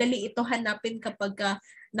 mas madali ito hanapin kapag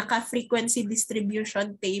naka-frequency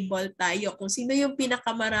distribution table tayo. Kung sino yung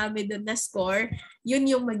pinakamarami doon na score, yun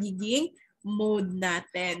yung magiging mode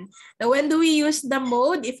natin. Now, when do we use the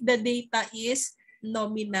mode? If the data is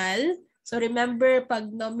nominal. So remember, pag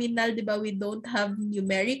nominal, di ba, we don't have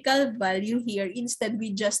numerical value here. Instead,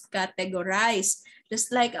 we just categorize.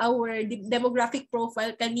 Just like our demographic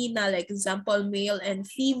profile kanina, like example, male and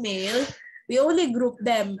female, we only group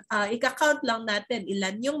them. Ika-count lang natin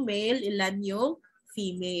ilan yung male, ilan yung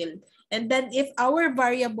female. And then if our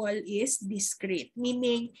variable is discrete,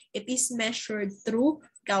 meaning it is measured through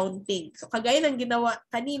counting. So kagaya ng ginawa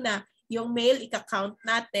kanina, yung male ika-count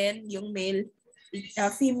natin, yung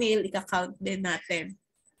female ika-count din natin.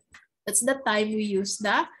 That's the time we use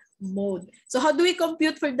the mode. So how do we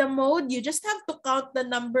compute for the mode? You just have to count the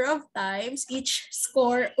number of times each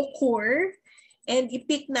score occur and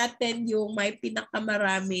i-pick natin yung may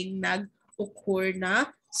pinakamaraming nag-occur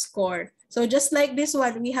na score. So just like this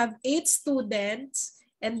one, we have 8 students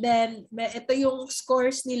and then ito yung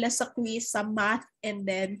scores nila sa quiz, sa math, and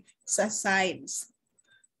then sa science.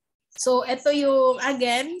 So ito yung,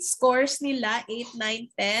 again, scores nila 8, 9,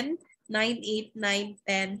 10, 9, 8,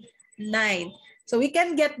 9, 10, 9. So we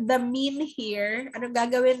can get the mean here. Anong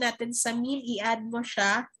gagawin natin sa mean? I-add mo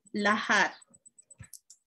siya lahat.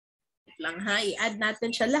 Lang ha, i-add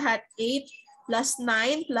natin siya lahat. 8 plus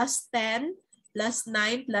 9 plus 10 plus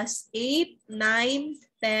 9 plus 8, 9,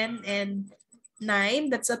 10, and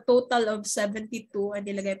 9. That's a total of 72. And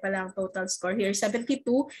ilagay pala ang total score here, 72.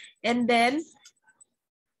 And then,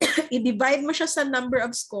 i-divide mo siya sa number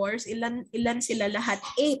of scores. Ilan sila lahat?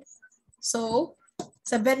 8. So,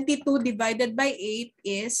 72 divided by 8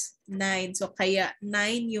 is 9. So, kaya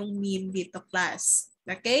 9 yung mean dito, class.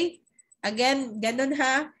 Okay? Again, ganun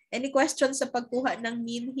ha. Any questions sa pagkuha ng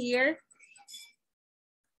mean here?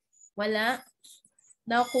 Wala?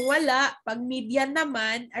 Now, kung wala, pag median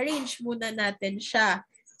naman, arrange muna natin siya.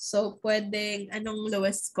 So, pwedeng, anong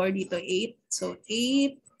lowest score dito? 8. So,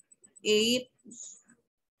 8, 8,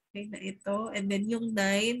 okay na ito. And then yung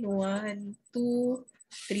 9, 1, 2,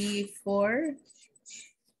 3, 4.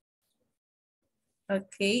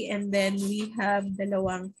 Okay, and then we have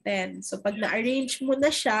dalawang 10. So pag na-arrange mo na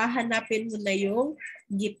siya, hanapin mo na yung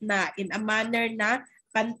gitna in a manner na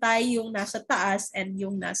pantay yung nasa taas and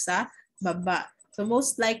yung nasa baba. So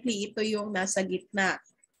most likely ito yung nasa gitna.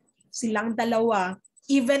 Silang dalawa.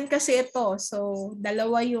 Even kasi ito. So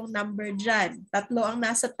dalawa yung number dyan. Tatlo ang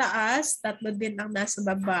nasa taas, tatlo din ang nasa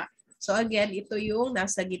baba. So again, ito yung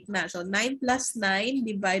nasa gitna. So 9 plus 9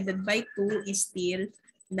 divided by 2 is still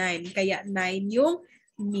 9. Kaya 9 yung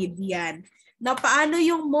median. Now, paano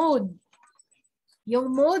yung mode? Yung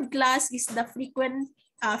mode class is the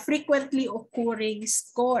frequently occurring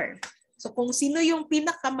score. So, kung sino yung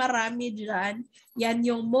pinakamarami dyan, yan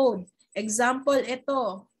yung mode. Example,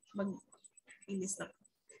 ito.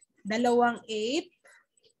 Dalawang 8.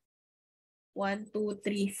 1, 2,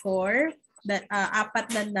 3, 4.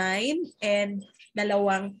 Apat na 9 and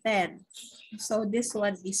dalawang 10. So this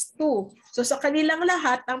one is 2. So sa kanilang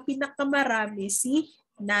lahat, ang pinakamarami si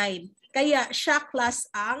 9. Kaya siya class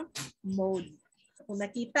ang mode. So, kung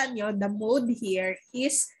nakita nyo, the mode here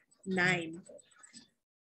is 9.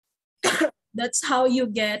 That's how you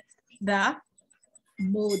get the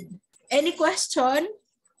mode. Any question?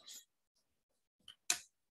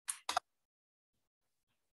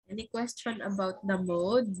 Any question about the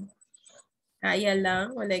mode? Kaya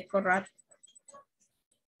lang, walay corrupt.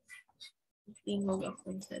 Tingog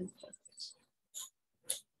akong cellphone.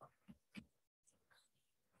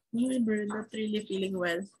 We're not really feeling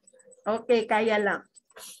well. Okay, kaya lang.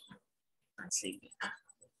 Sige.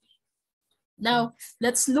 Now,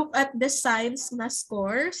 let's look at the signs na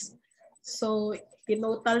scores. So,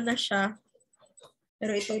 tinotal na siya.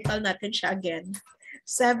 Pero i-total natin siya again.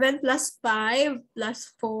 7 plus 5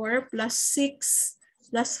 plus 4 plus 6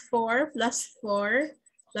 plus 4 plus 4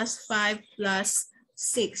 plus 5 plus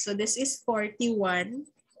 6. So this is 41.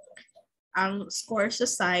 Ang score sa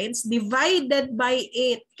science divided by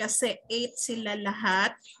 8 kasi 8 sila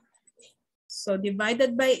lahat. So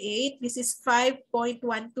divided by 8, this is 5.125.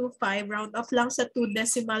 Round off lang sa 2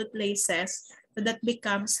 decimal places. So that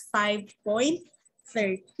becomes 5.13.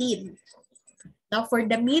 Now for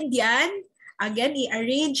the median, again,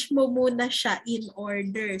 i-arrange mo muna siya in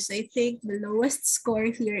order. So I think the lowest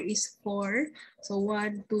score here is 4. So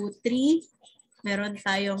 1, 2, 3. Meron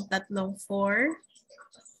tayong tatlong 4.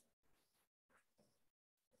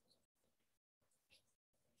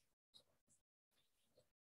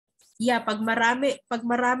 Yeah, pag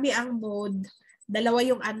marami ang mode, dalawa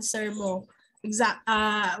yung answer mo.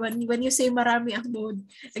 When you say marami ang mode,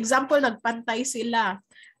 example, nagpantay sila.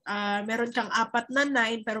 Meron kang 4 na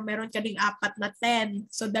 9 pero meron ka ding 4 na 10.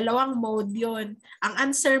 So dalawang mode yun. Ang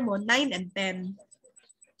answer mo, 9 and 10.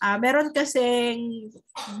 Meron kasing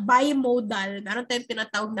bimodal. Meron tayong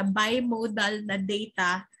tinatawag na bimodal na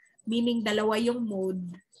data, meaning dalawa yung mode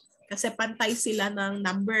kasi pantay sila ng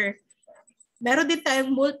number. Meron din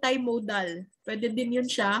tayong multimodal. Pwede din yun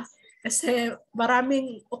siya kasi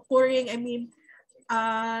maraming occurring,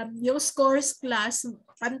 yung scores class,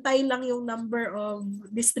 pantay lang yung number of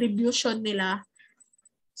distribution nila.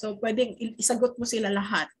 So, pwedeng isagot mo sila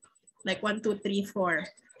lahat. Like 1, 2, 3, 4.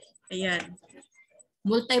 Ayan.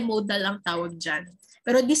 Multimodal ang tawag dyan.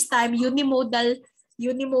 Pero this time, unimodal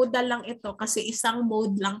lang ito kasi isang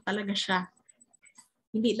mode lang talaga siya.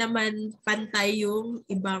 Hindi naman pantay yung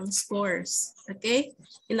ibang scores. Okay?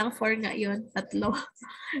 Ilang 4 nga yun? 3.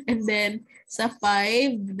 And then, sa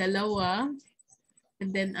 5, 2. And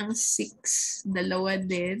then, ang 6, 2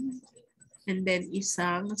 din. And then,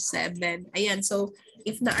 isang 7. Ayan. So,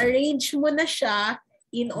 if na-arrange mo na siya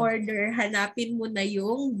in order, hanapin mo na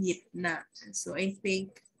yung gitna. So, I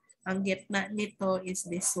think, ang gitna nito is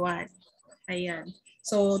this one. Ayan.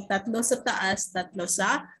 So, 3 sa taas, 3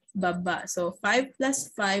 sa baba. So, 5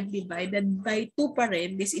 plus 5 divided by 2 pa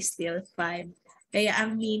rin. This is still 5. Kaya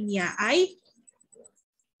ang mean niya ay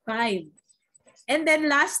 5. And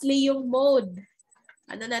then lastly, yung mode.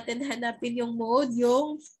 Ano natin hanapin yung mode?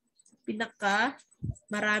 Yung pinaka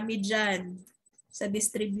marami dyan sa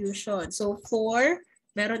distribution. So, 4.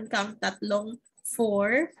 Meron kang tatlong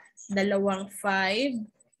 4, dalawang 5,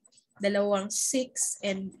 dalawang 6,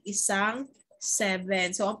 and isang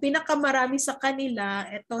 7. So, ang pinakamarami sa kanila,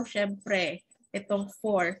 ito syempre, itong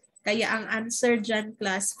 4. Kaya ang answer dyan,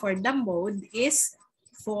 class, for the mode is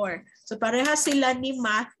 4. So, pareha sila ni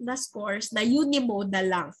math na scores na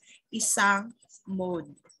unimodal lang. Isang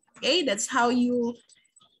mode. Okay? That's how you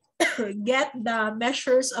get the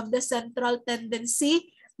measures of the central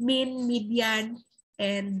tendency, mean, median,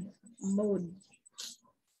 and mode.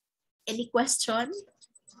 Any question?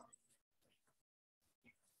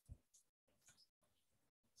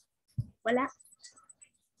 Wala?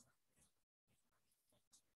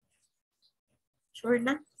 Sure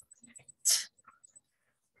na?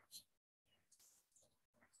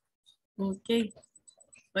 Okay.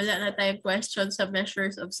 Wala na tayong question sa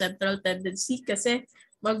measures of central tendency kasi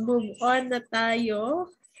mag-move on na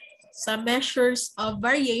tayo sa measures of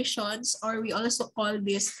variations, or we also call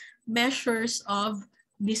this measures of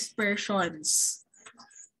dispersions.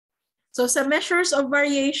 So sa measures of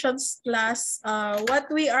variations class, what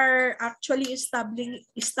we are actually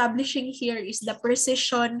establishing here is the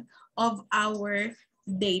precision of our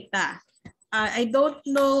data. I don't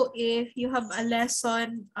know if you have a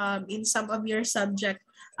lesson in some of your subject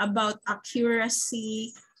about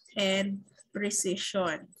accuracy and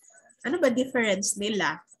precision. Ano ba difference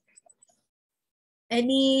nila?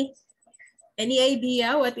 Any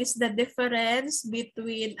idea what is the difference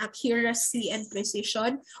between accuracy and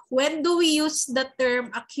precision? When do we use the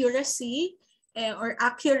term accuracy or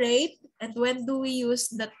accurate, and when do we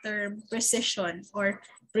use the term precision or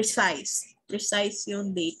precise? Precise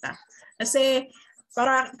yung data. Kasi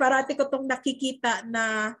parati ko tong nakikita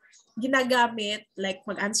na ginagamit, like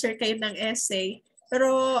mag-answer kayo ng essay,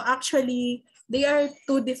 pero actually, they are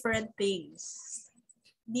two different things.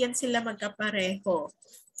 Hindi yan sila magkapareho.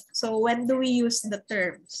 So when do we use the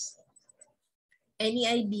terms? Any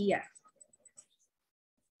idea?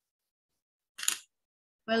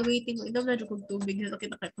 While waiting, inom na kong tubig na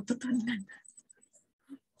kita kayo patutunan.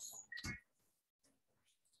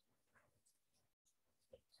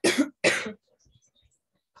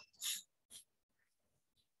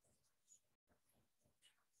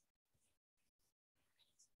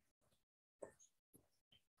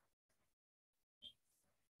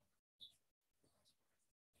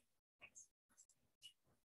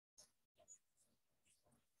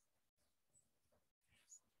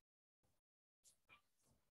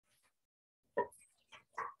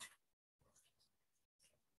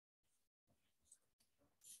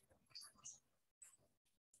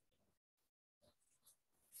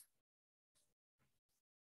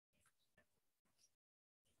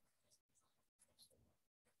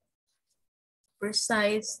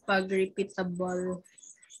 Precise pag repeatable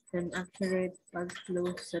and accurate pag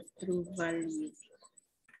close sa true value.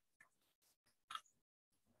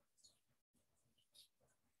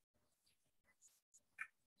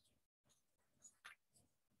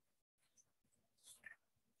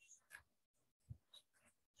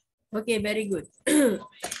 Okay, very good.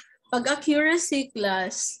 Pag accuracy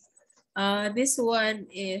class, this one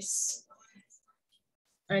is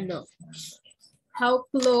how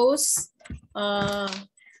close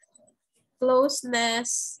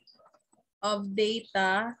closeness of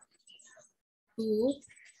data to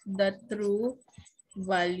the true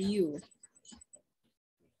value.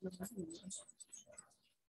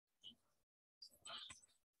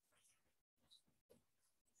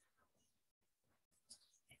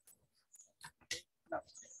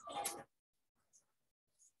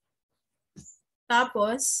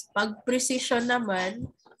 Tapos, pag precision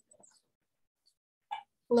naman,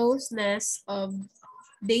 closeness of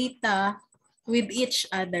data with each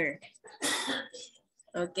other.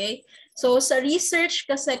 Okay? So, sa research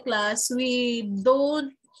kasi class, we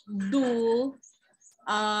don't do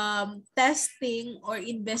testing or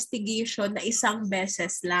investigation na isang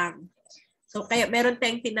beses lang. So, kaya meron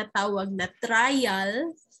tayong tinatawag na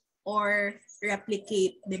trial or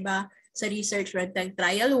replicate, di ba? Sa research, meron tayong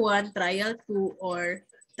trial 1, trial 2, or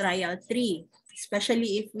trial 3.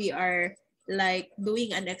 Especially if we are like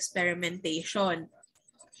doing an experimentation.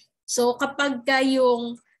 So, kapag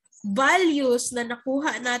yung values na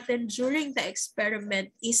nakuha natin during the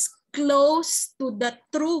experiment is close to the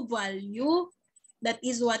true value, that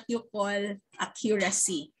is what you call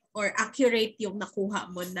accuracy, or accurate yung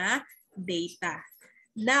nakuha mo na data.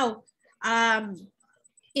 Now,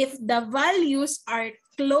 if the values are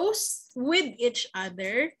close with each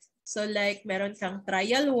other, so like meron kang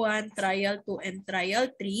trial 1, trial 2, and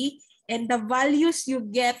trial 3, and the values you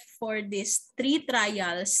get for these 3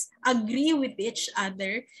 trials agree with each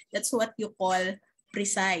other, that's what you call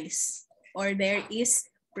precise, or there is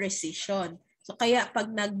precision. So kaya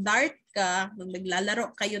pag nag-dart ka, nung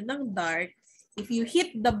naglalaro kayo ng dart, if you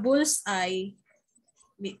hit the bullseye,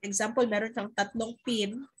 example, meron kang 3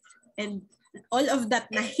 pin, and all of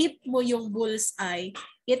that na hit mo yung bullseye,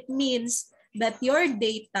 it means that your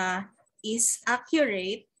data is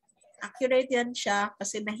accurate Accurate yan siya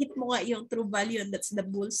kasi na-hit mo nga yung true value and that's the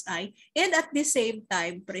bullseye. And at the same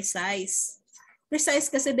time, precise. Precise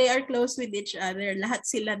kasi they are close with each other. Lahat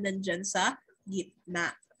sila nandyan sa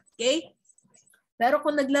gitna. Okay? Pero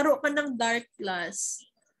kung naglaro ka ng dark class,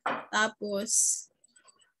 tapos,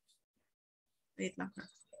 wait lang ha.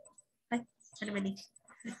 Ay, ano ba ni?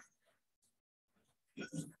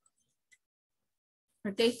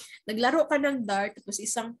 Okay? Naglaro ka ng dart, tapos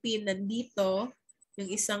isang pin nandito, yung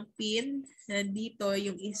isang pin nandito,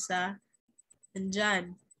 yung isa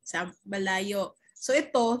nandyan, sa malayo. So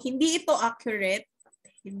ito, hindi ito accurate.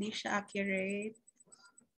 Hindi siya accurate.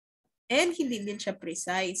 And hindi din siya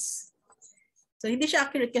precise. So hindi siya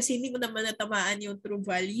accurate kasi hindi mo naman natamaan yung true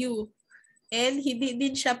value. And hindi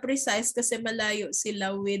din siya precise kasi malayo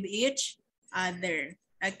sila with each other.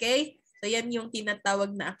 Okay? So yan yung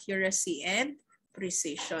tinatawag na accuracy and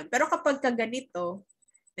precision. Pero kapag ganito,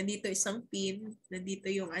 nandito isang pin,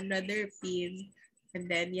 nandito yung another pin, and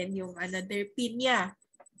then yan yung another pin niya.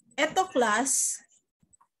 Eto class,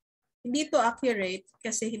 hindi to accurate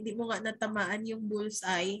kasi hindi mo nga natamaan yung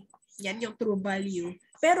bullseye. Yan yung true value.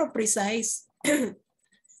 Pero precise.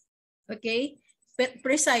 Okay?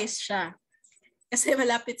 Precise siya. Kasi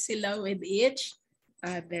malapit sila with each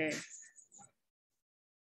other.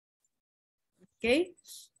 Okay?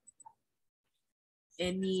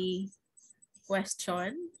 Any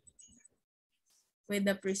question with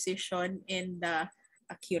the precision and the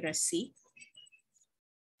accuracy?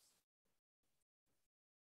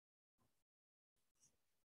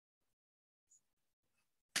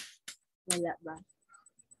 Wala ba?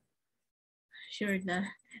 Sure na.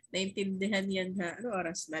 Naintindihan yan ha. Ano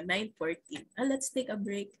oras na? 9:14. Let's take a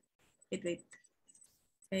break. Wait.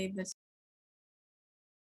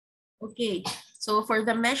 Okay. So for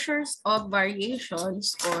the measures of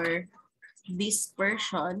variations or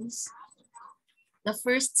dispersions, the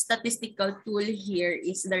first statistical tool here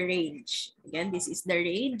is the range. Again, this is the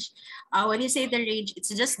range. When you say the range, it's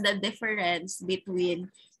just the difference between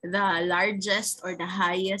the largest or the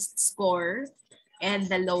highest score and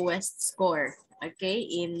the lowest score, okay,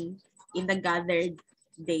 in the gathered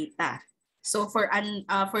data. So for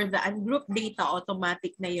the ungrouped data,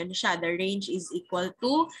 automatic na yun siya. The range is equal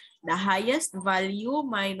to the highest value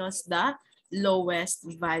minus the lowest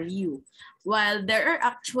value. While there are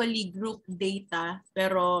actually group data,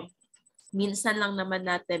 pero minsan lang naman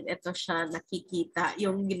natin ito siya nakikita,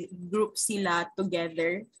 yung group sila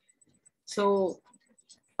together. So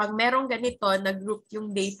pag merong ganito, nag-group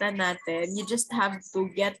yung data natin, you just have to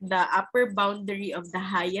get the upper boundary of the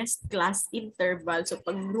highest class interval. So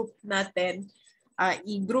pag group natin,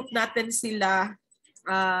 i-group natin sila,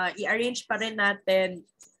 i-arrange pa rin natin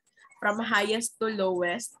from highest to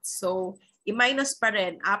lowest. So i-minus pa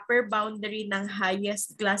rin upper boundary ng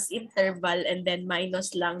highest class interval and then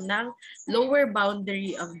minus lang ng lower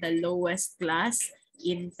boundary of the lowest class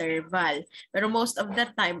interval. Pero most of the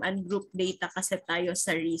time, ungroup data kasi tayo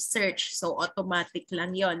sa research. So automatic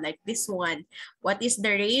lang yon. Like this one, what is the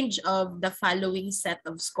range of the following set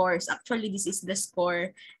of scores? Actually, this is the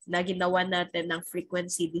score na ginawa natin ng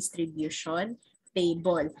frequency distribution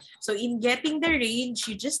table. So in getting the range,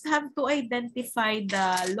 you just have to identify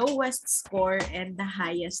the lowest score and the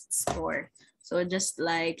highest score. So just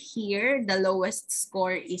like here, the lowest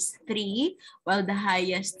score is 3, while the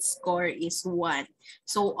highest score is 1.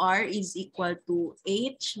 So R is equal to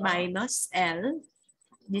H minus L.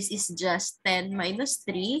 This is just 10 minus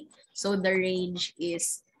 3. So the range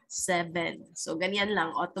is 7. So ganyan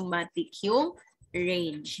lang, automatic yung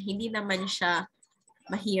range. Hindi naman siya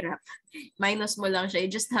mahirap. Minus mo lang siya.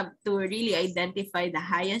 You just have to really identify the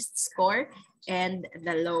highest score and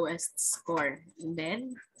the lowest score. And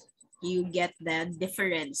then you get the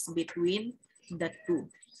difference between the two.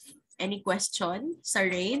 Any question sa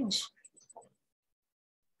range?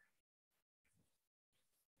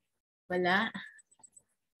 Wala.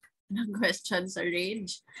 No questions sa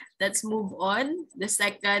range. Let's move on. The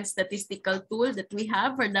second statistical tool that we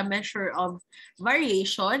have for the measure of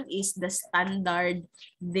variation is the standard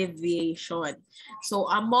deviation. So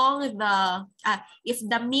among the, if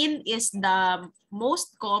the mean is the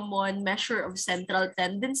most common measure of central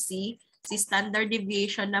tendency, si standard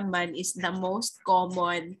deviation naman is the most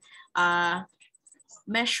common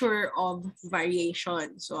measure of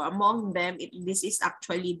variation. So among them, this is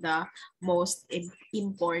actually the most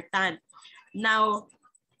important. Now,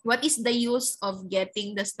 what is the use of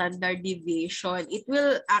getting the standard deviation? It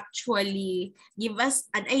will actually give us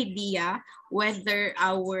an idea whether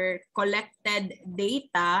our collected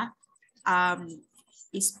data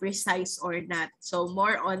is precise or not. So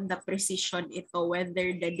more on the precision ito,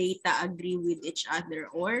 whether the data agree with each other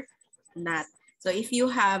or not. So if you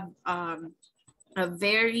have a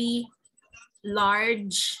very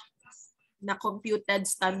large na computed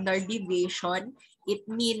standard deviation, it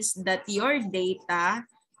means that your data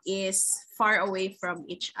is far away from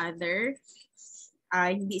each other.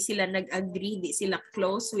 Hindi sila nag-agree, hindi sila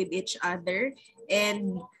close with each other.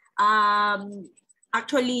 And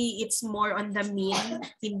actually, it's more on the mean.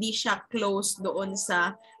 Hindi siya close doon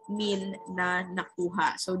sa mean na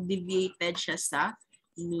nakuha. So, deviated siya sa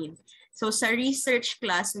mean. So, sa research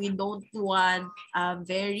class, we don't want a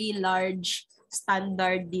very large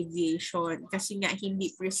standard deviation kasi nga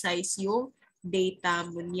hindi precise yung data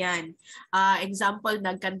mo niyan. Example,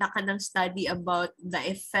 nagkanda ka ng study about the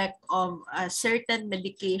effect of a certain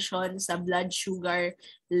medication sa blood sugar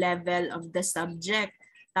level of the subject.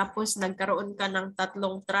 Tapos nagkaroon ka ng 3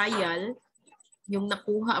 trial, yung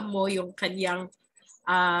nakuha mo yung kanyang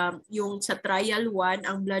yung sa trial 1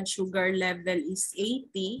 ang blood sugar level is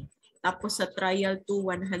 80, tapos sa trial 2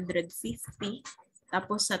 150,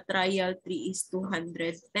 tapos sa trial 3 is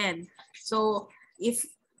 210. So if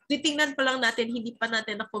titingnan pa lang natin, hindi pa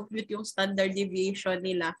natin na-compute yung standard deviation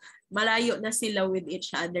nila, malayo na sila with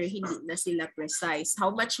each other, hindi na sila precise.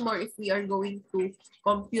 How much more if we are going to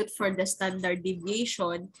compute for the standard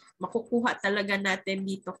deviation, makukuha talaga natin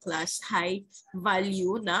dito class high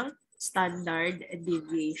value ng standard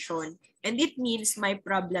deviation. And it means may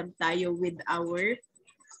problem tayo with our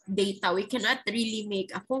data. We cannot really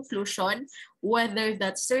make a conclusion whether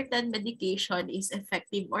that certain medication is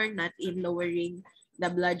effective or not in lowering the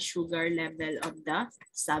blood sugar level of the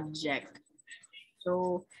subject.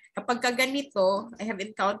 So, kapag ganito, I have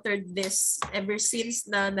encountered this ever since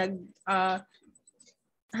na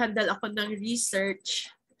handle ako ng research.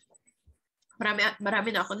 Marami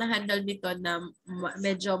na ako na-handle nito na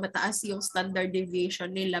medyo mataas yung standard deviation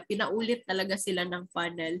nila. Pinaulit talaga sila ng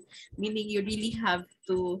panel, meaning you really have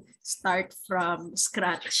to start from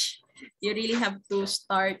scratch. You really have to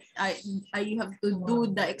start, you have to do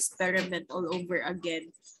the experiment all over again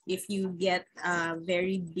if you get a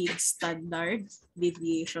very big standard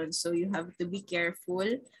deviation. So you have to be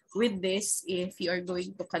careful with this if you are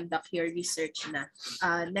going to conduct your research na.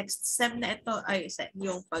 Next sem na ito, ay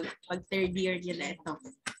yung pag third year niya na ito.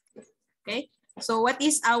 Okay? So what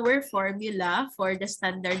is our formula for the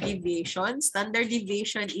standard deviation? Standard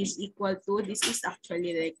deviation is equal to, this is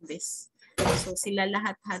actually like this. So sila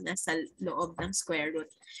lahat nasa loob ng square root.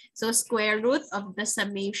 So square root of the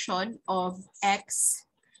summation of x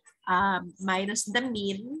minus the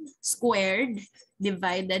mean squared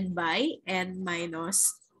divided by n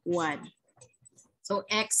minus 1. So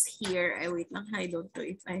x here, wait lang, I don't know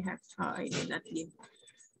if I have, I did not give.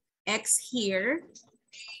 X here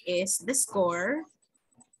is the score,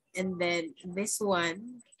 and then this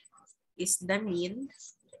one is the mean,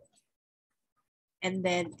 and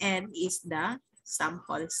then n is the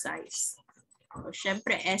sample size. So,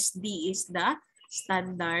 syempre, SD is the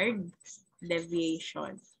standard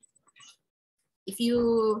deviation. If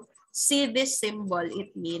you see this symbol,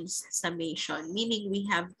 it means summation, meaning we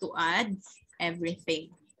have to add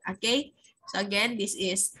everything. Okay? So again, this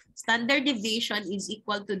is standard deviation is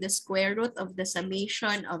equal to the square root of the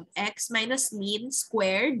summation of x minus mean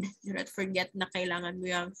squared. Do not forget na kailangan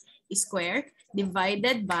mo yung square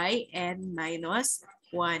divided by n minus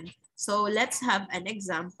 1. So let's have an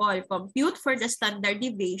example. Compute for the standard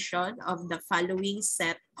deviation of the following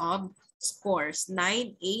set of scores: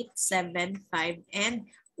 9, 8, 7, 5, and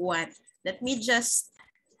 1. Let me just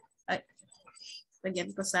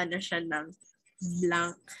lagyan ko sana siya ng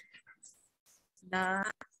blank na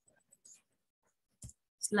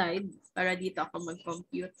slide para dito ako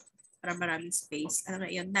mag-compute para maraming space. Ano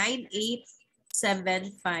nga yun? 9, 8,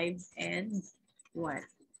 7, 5, and 1.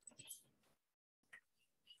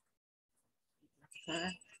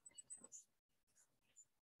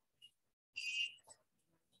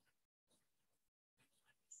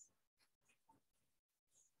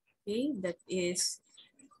 Okay, that is,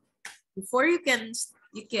 before you can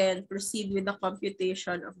proceed with the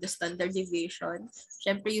computation of the standard deviation,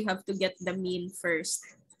 syempre you have to get the mean first.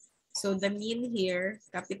 So the mean here,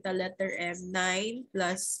 capital letter M, 9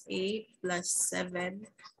 plus 8 plus 7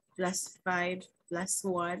 plus 5 plus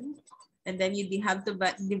 1. And then you have to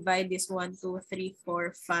divide this 1, 2, 3,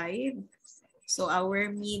 4, 5. So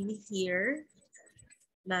our mean here,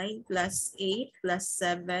 9 plus 8 plus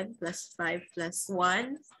 7 plus 5 plus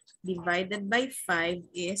 1 divided by 5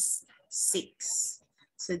 is 6.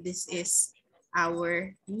 So this is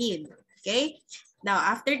our mean. Okay? Now,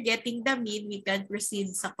 after getting the mean, we can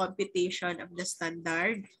proceed sa computation of the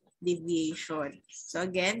standard deviation. So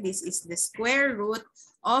again, this is the square root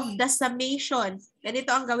of the summation.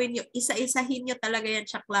 Ganito ang gawin nyo. Isa-isahin nyo talaga yan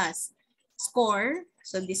sa class. score.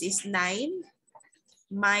 So this is 9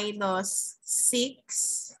 minus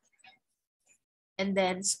 6 and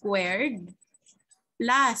then squared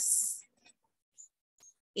plus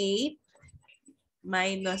 8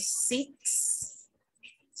 minus 6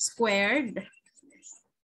 squared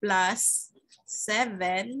plus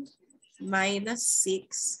 7 minus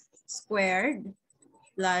 6 squared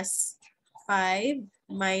plus 5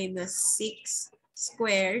 minus 6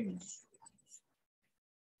 squared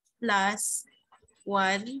plus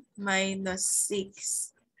 1 minus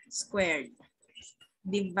 6 squared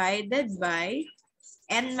divided by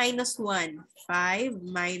n minus 1, 5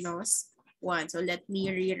 minus 1. So let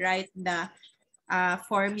me rewrite the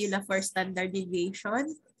formula for standard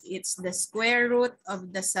deviation. It's the square root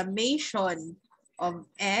of the summation of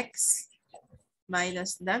x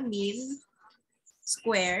minus the mean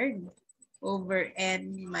squared over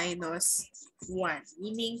n minus 1.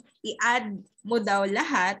 Meaning, i-add mo daw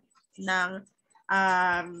lahat ng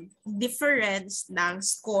difference ng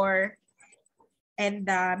score and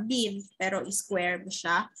the mean, pero i-square mo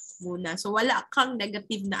siya muna. So, wala kang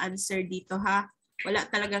negative na answer dito, ha? Wala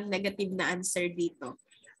talagang negative na answer dito.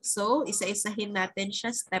 So, isa-isahin natin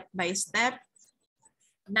siya step by step.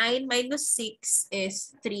 9 minus 6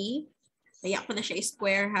 is 3. Kaya ko na siya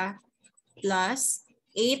i-square, ha? Plus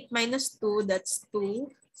 8 minus 2, that's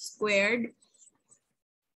 2 squared.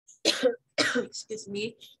 Excuse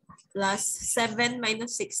me. Plus 7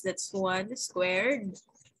 minus 6, that's 1 squared.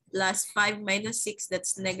 Plus 5 minus 6,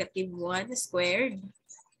 that's negative 1 squared.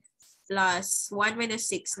 Plus 1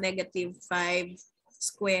 minus 6, negative 5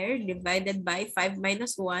 squared divided by 5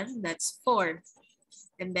 minus 1, that's 4.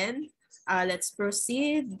 And then, let's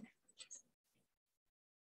proceed.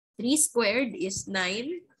 3 squared is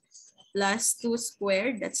 9 plus 2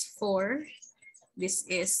 squared, that's 4. This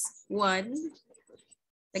is 1.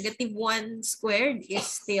 Negative 1 squared is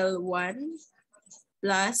still 1.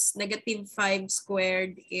 Plus negative 5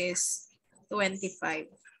 squared is 25.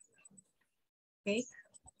 Okay,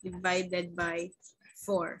 divided by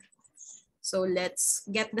 4. So let's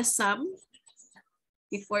get the sum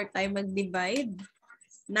before tayo mag-divide.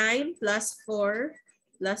 9 plus 4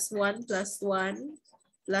 plus 1 plus 1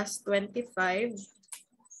 plus 25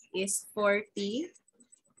 is 40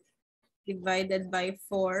 divided by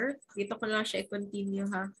 4. Dito ko lang siya i-continue,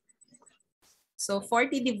 ha. So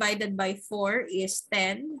 40 divided by 4 is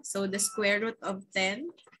 10. So the square root of 10.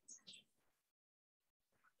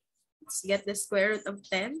 Let's get the square root of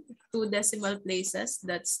 10. 2 decimal places.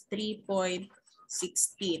 That's 3.16.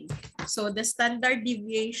 So the standard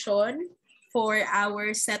deviation for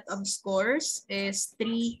our set of scores is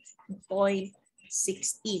 3.16.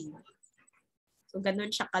 So ganun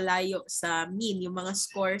siya kalayo sa mean. Yung mga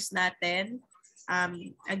scores natin,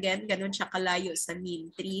 again, ganun siya kalayo sa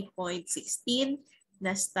mean, 3.16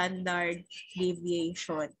 na standard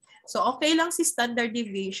deviation. So, okay lang si standard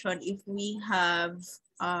deviation if we have,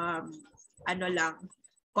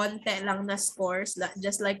 konti lang na scores.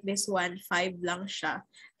 Just like this one, 5 lang siya.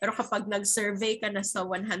 Pero kapag nag-survey ka na sa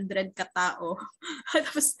 100 katao,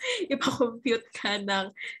 tapos ipa-compute ka ng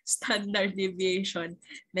standard deviation,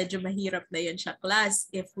 medyo mahirap na yan siya, class,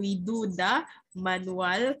 if we do the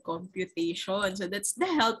manual computation. So that's the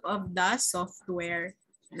help of the software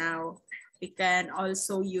now. We can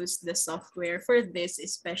also use the software for this,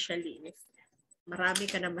 especially if marami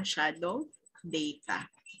ka na masyadong data.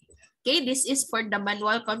 Okay, this is for the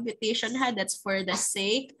manual computation, ha. That's for the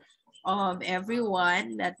sake of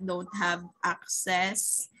everyone that don't have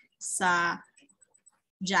access sa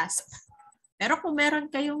JASP. Pero kung meron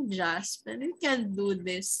kayong JASP, then you can do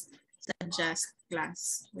this sa JASP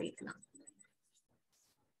class. Wait lang.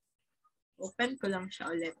 Open ko lang siya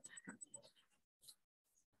ulit.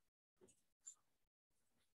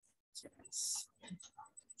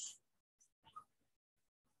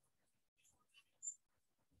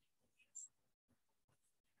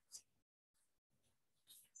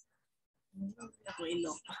 Ako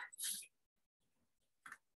ilok.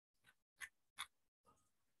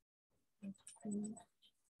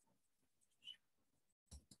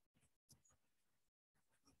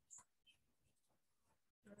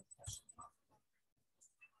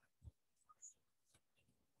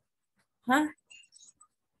 Ha?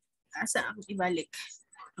 Asa ang ibalik?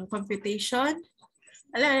 Ang computation?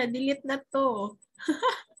 Ala, delete na to.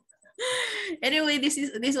 Anyway, this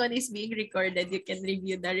one is being recorded. You can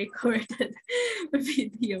review the recorded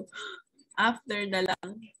video after na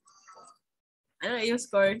lang. Ano yung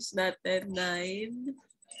scores natin? 9,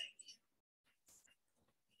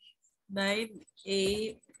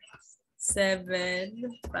 8,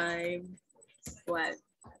 7, 5, 1.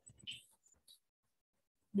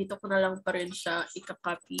 Dito ko na lang pa rin siya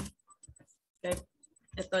ika-copy. Okay.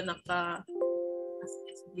 Ito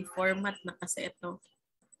naka-SSD format na kasi ito.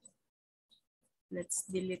 Let's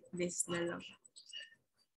delete this na lang.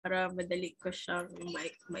 Para madali ko siyang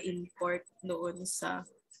ma-import doon sa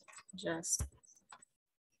just.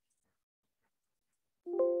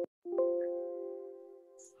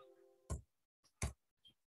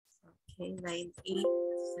 Okay,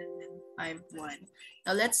 98751.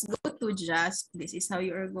 Now let's go to just. This is how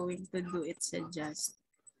you are going to do it sa just.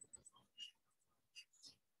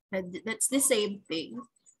 And that's the same thing.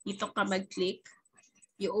 Dito ka mag-click.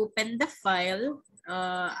 You open the file.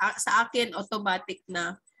 Sa akin, automatic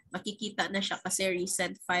na makikita na siya kasi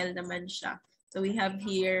recent file naman siya. So we have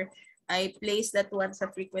here, I placed that one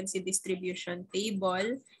sa frequency distribution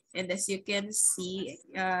table. And as you can see,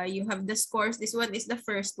 you have the scores. This one is the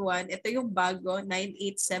first one. Ito yung bago,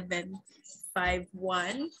 98751.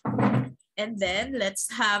 And then, let's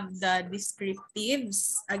have the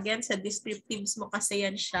descriptives. Again, sa descriptives mo kasi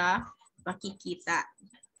yan siya makikita.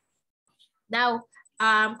 Now,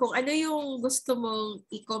 kung ano yung gusto mong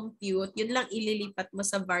i-compute, yun lang ililipat mo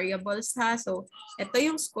sa variables ha. So, ito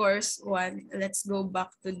yung scores 1. Let's go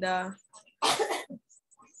back to the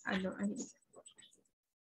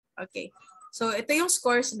okay. So, ito yung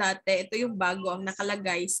scores dati. Ito yung bago ang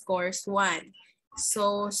nakalagay, scores 1.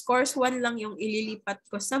 So, scores 1 lang yung ililipat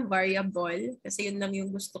ko sa variable kasi yun lang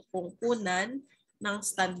yung gusto kong kunan ng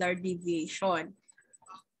standard deviation.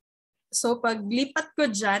 So, pag lipat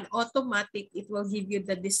ko dyan, automatic, it will give you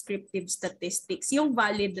the descriptive statistics. Yung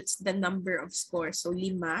valid, that's the number of scores. So,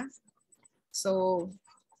 5. So,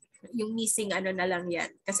 yung missing ano na lang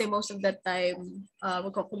yan. Kasi most of the time,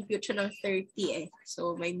 magko-compute siya ng 30 eh.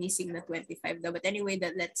 So, may missing na 25 na. But anyway,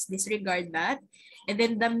 let's disregard that. And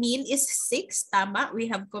then the mean is 6. Tama, we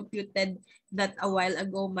have computed that a while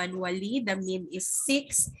ago manually. The mean is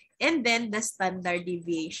 6. And then the standard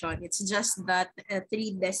deviation. It's just that 3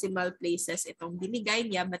 decimal places itong binigay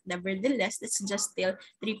niya. But nevertheless, it's just still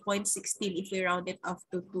 3.16 if we round it off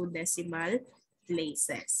to 2 decimal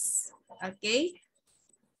places. Okay?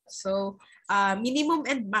 So, minimum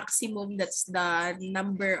and maximum, that's the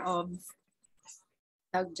number of,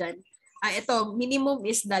 ito, minimum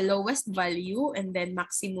is the lowest value and then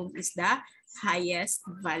maximum is the highest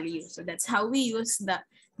value. So, that's how we use the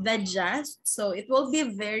just. So, it will be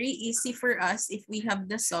very easy for us if we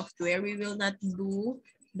have the software. We will not do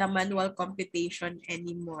the manual computation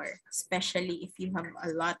anymore, especially if you have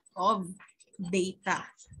a lot of data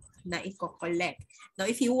na i-collect. Now,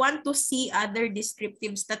 if you want to see other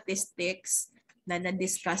descriptive statistics na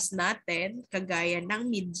na-discuss natin, kagaya ng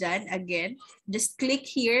median, again, just click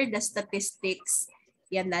here, the statistics.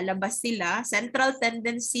 Yan, lalabas sila. Central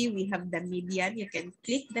tendency, we have the median. You can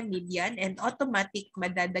click the median and automatic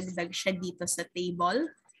madadagdag siya dito sa table.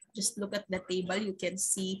 Just look at the table, you can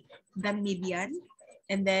see the median.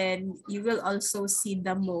 And then, you will also see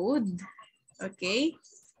the mode. Okay?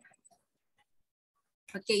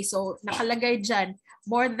 Okay, so nakalagay dyan,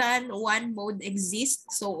 more than one mode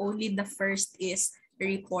exists, so only the first is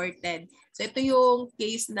reported. So ito yung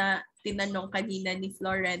case na tinanong kanina ni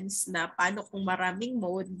Florence na paano kung maraming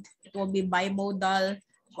mode, it will be bimodal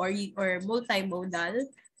or multimodal.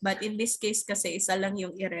 But in this case kasi isa lang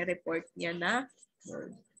yung i-report niya na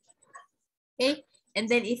mode. Okay,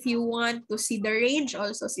 and then if you want to see the range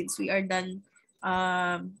also, since we are done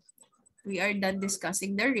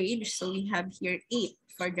discussing the range, so we have here 8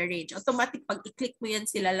 for the range. Automatic, pag i-click mo yan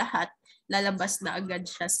sila lahat, lalabas na agad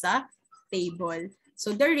siya sa table.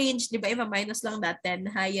 So the range, di ba, ima-minus lang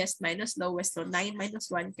natin, highest minus lowest, so 9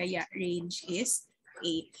 minus 1, kaya range is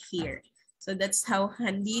 8 here. So that's how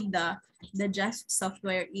handy the just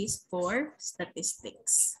software is for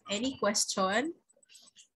statistics. Any question?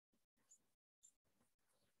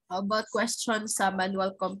 How about questions sa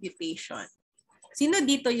manual computation? Sino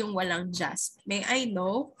dito yung walang just? May I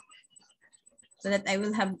know? So that I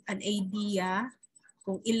will have an idea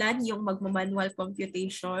kung ilan yung magma-manual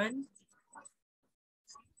computation.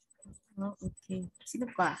 Oh, okay. Sino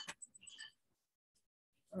pa?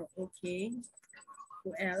 Oh, okay. Who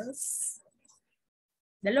else?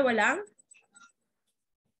 Dalawa lang?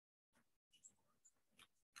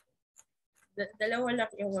 Dalawa lang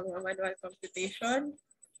yung magma-manual computation.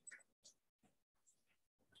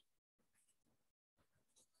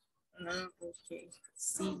 Okay.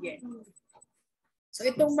 Sige. So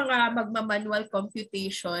itong mga magma-manual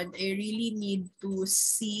computation, I really need to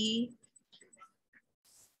see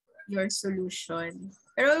your solution.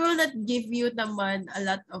 Pero I will not give you naman a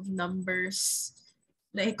lot of numbers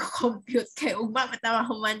na i-compute kayo. Ugma,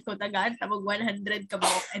 matawahuman ko, tagaan, tamag 100 ka mo,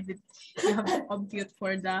 and then you have to compute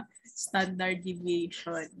for the standard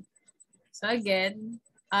deviation. So again,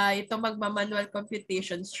 ito magma-manual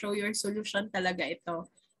computations, show your solution talaga ito.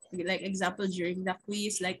 Like example, during the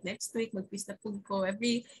quiz, like next week, mag-quiz na po ko.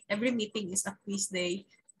 Every meeting is a quiz day.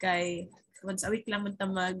 Kay once a week lang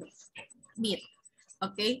mag-meet.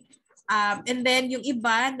 Okay? And then yung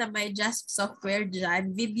iba na may JASP software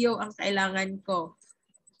dyan, video ang kailangan ko.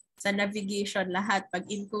 Sa navigation lahat,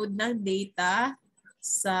 pag-encode ng data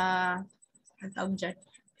sa, ang tawag dyan,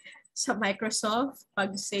 sa Microsoft,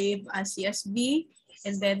 pag-save as CSV,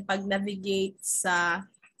 and then pag-navigate sa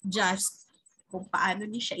JASP, kung paano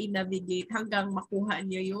niyo siya i-navigate hanggang makuha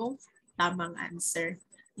niyo yung tamang answer.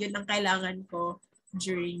 Yun ang kailangan ko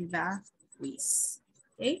during the quiz.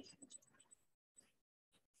 Okay?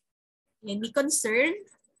 Any concern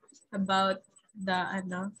about the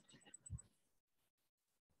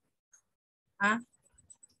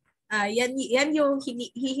yan yung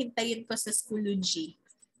hihintayin ko sa Schoology.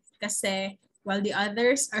 Kasi while the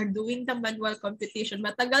others are doing the manual computation,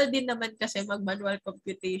 matagal din naman kasi mag-manual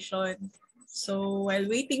computation. So while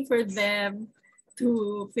waiting for them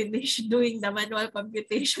to finish doing the manual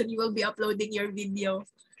computation, you will be uploading your video.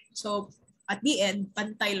 So at the end,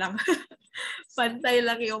 pantay lang. Pantay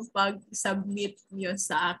lang yung pag-submit nyo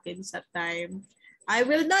sa akin sa time. I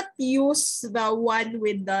will not use the one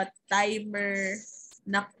with the timer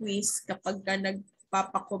na quiz kapag ka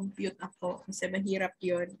nagpapakompute ako kasi mahirap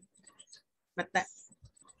yun.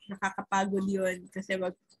 Nakakapagod yun kasi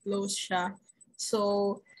mag-close siya.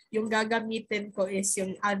 So, yung gagamitin ko is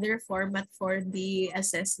yung other format for the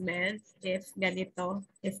assessment if ganito,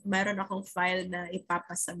 if meron akong file na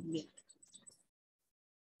ipapasubmit.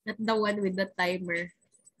 Not the one with the timer.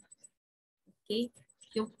 Okay?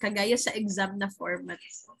 Yung kagaya sa exam na format.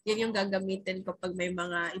 Yun yung gagamitin ko pag may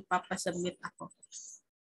mga ipapasubmit ako.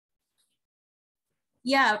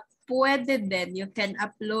 Yeah, pwede din. You can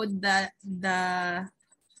upload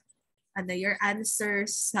your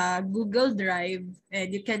answers sa Google Drive and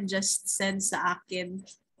you can just send sa akin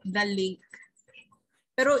the link.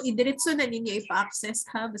 Pero idiretso na ninyo ipa-access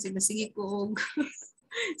ha. Sige ko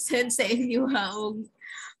send sa inyo ha.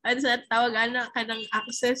 Ano sa tawag ka ng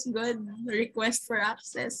access good, request for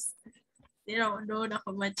access. Doon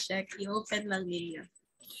ako ma-check. I-open lang ninyo.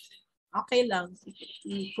 Okay lang.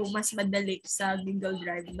 Kung mas madali sa Google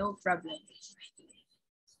Drive, no problem.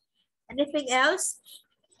 Anything else?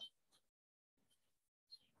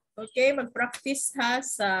 Okay, mag-practice ha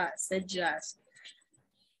sa JASP.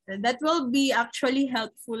 That will be actually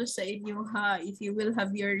helpful sa inyo ha if you will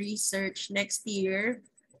have your research next year.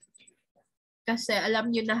 Kasi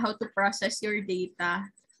alam nyo na how to process your data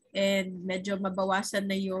and medyo mabawasan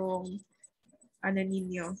na yung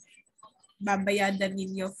babayadan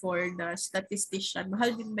ninyo for the statistician.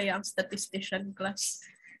 Mahal din ba yung statistician class?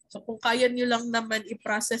 So kung kaya nyo lang naman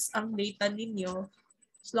i-process ang data ninyo,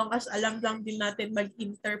 as long as alam lang din natin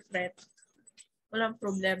mag-interpret, walang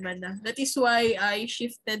problema na. That is why I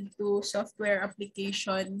shifted to software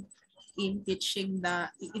application in teaching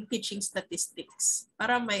statistics.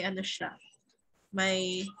 Para may siya.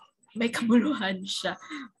 May kabuluhan siya.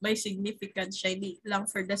 May significance siya. Hindi lang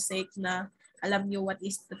for the sake na alam nyo what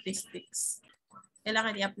is statistics.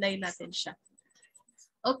 Kailangan i-apply natin siya.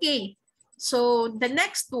 Okay. So, the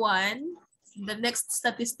next one, the next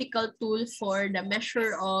statistical tool for the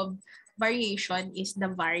measure of variation is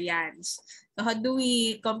the variance. So, how do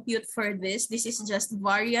we compute for this? This is just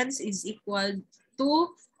variance is equal to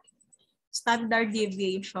standard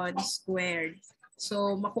deviation squared.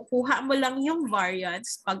 So, makukuha mo lang yung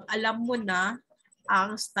variance pag alam mo na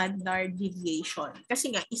ang standard deviation.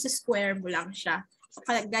 Kasi nga, isa-square mo lang siya. So,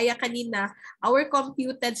 gaya kanina, our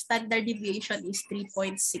computed standard deviation is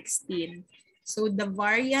 3.16. So, the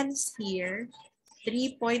variance here,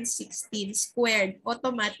 3.16 squared,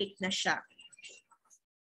 automatic na siya.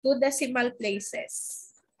 2 decimal places.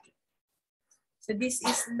 So, this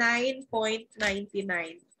is 9.99.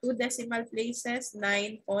 2 decimal places,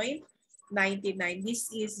 9.99. This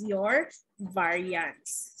is your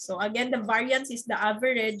variance. So again, the variance is the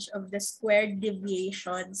average of the squared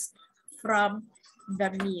deviations from the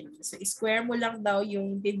mean. So square mo lang daw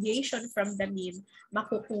yung deviation from the mean,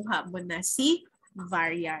 makukuha mo na si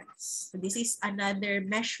variance. So this is another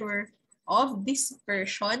measure of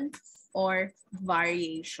dispersion or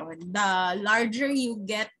variation. The larger you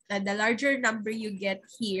get, the larger number you get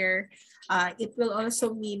here, it will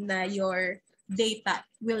also mean na your data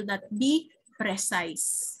will not be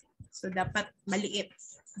precise. So, dapat maliit.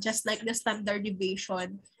 Just like the standard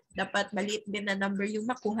deviation, dapat maliit din na number yung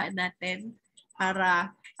makuha natin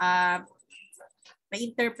para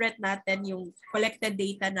ma-interpret natin yung collected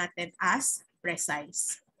data natin as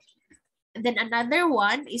precise. And then another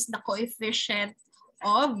one is the coefficient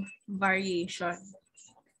of variation.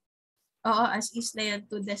 Oo, as is na yan,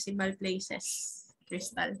 2 decimal places,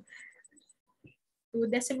 Crystal. 2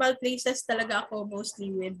 decimal places talaga ako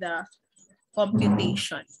mostly with the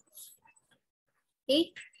computation.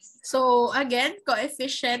 Okay? So, again,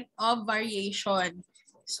 coefficient of variation.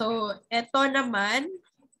 So, ito naman,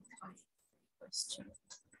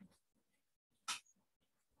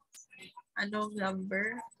 anong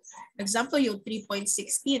number? Example, yung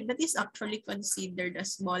 3.16, that is actually considered a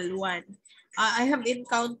small one. I have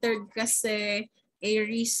encountered kasi a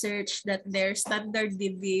research that their standard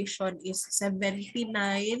deviation is 79.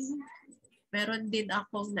 Meron din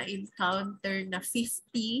akong na-encounter na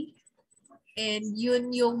 50. And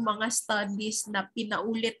yun yung mga studies na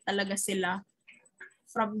pinaulit talaga sila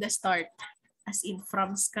from the start, as in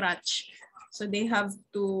from scratch. So they have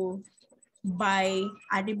to buy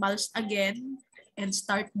animals again and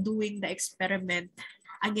start doing the experiment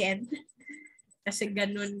again. Kasi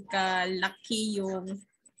ganun kalaki yung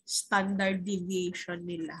standard deviation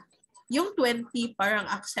nila. Yung 20 parang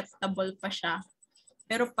acceptable pa siya.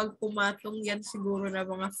 Pero pag pumatong yan siguro na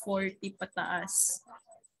mga 40 pataas,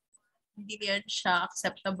 hindi yan siya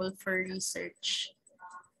acceptable for research.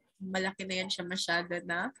 Malaki na yan siya masyado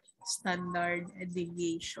na standard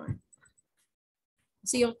deviation.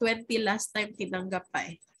 Kasi yung 20 last time tinanggap pa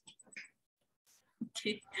eh.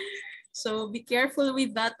 Okay. So be careful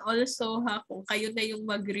with that also ha, kung kayo na yung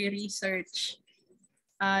magre-research.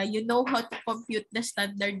 You know how to compute the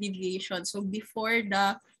standard deviation. So before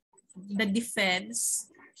the defense,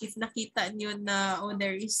 if nakita nyo na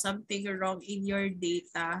there is something wrong in your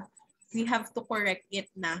data, we have to correct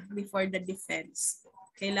it na before the defense.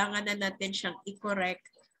 Kailangan na natin siyang i-correct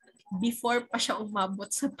before pa siya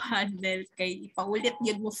umabot sa panel, kay ipaulit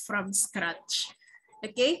yun mo from scratch.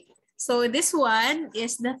 Okay? So this one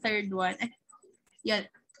is the third one. Yeah,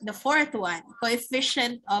 the fourth one,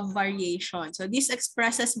 coefficient of variation. So this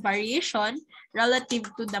expresses variation relative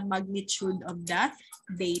to the magnitude of the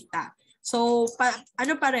data. So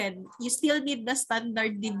ano pa rin, you still need the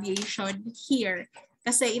standard deviation here.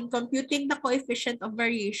 Kasi in computing the coefficient of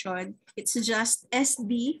variation, it's just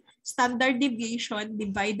SD, standard deviation,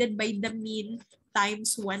 divided by the mean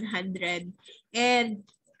times 100. And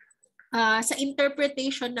sa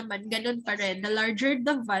interpretation naman, ganun pa rin. The larger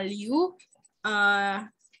the value,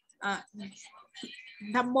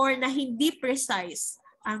 the more na hindi precise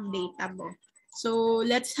ang data mo. So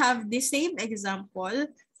let's have the same example.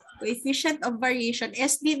 Coefficient of variation,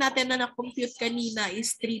 SD natin na na-compute kanina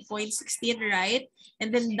is 3.16, right?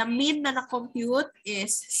 And then the mean na na-compute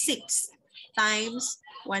is 6 times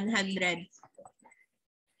 100.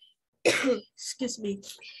 Excuse me.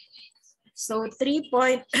 So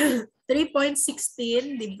 3.16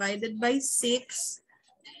 divided by 6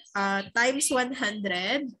 times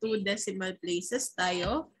 100, 2 decimal places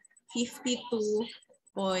tayo,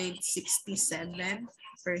 52.67%.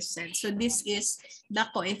 So this is the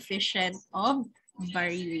coefficient of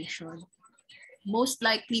variation. Most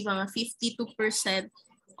likely, mga 52%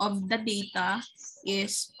 of the data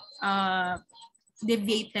is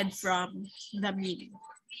deviated from the mean.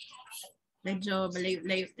 Medyo malayo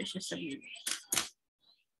na siya sa mean.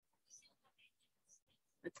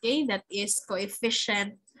 Okay, that is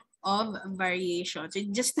coefficient of variation. So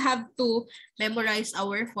you just have to memorize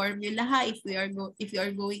our formula ha, if you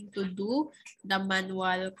are going to do the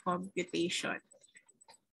manual computation.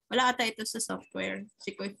 Wala ata ito sa software,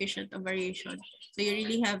 si coefficient of variation. So you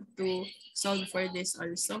really have to solve for this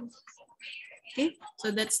also. Okay,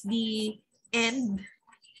 so that's the end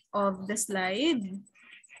of the slide.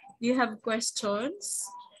 Do you have questions?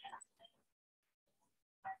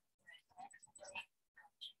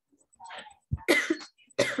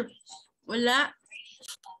 Wala.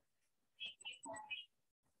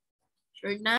 Sure na?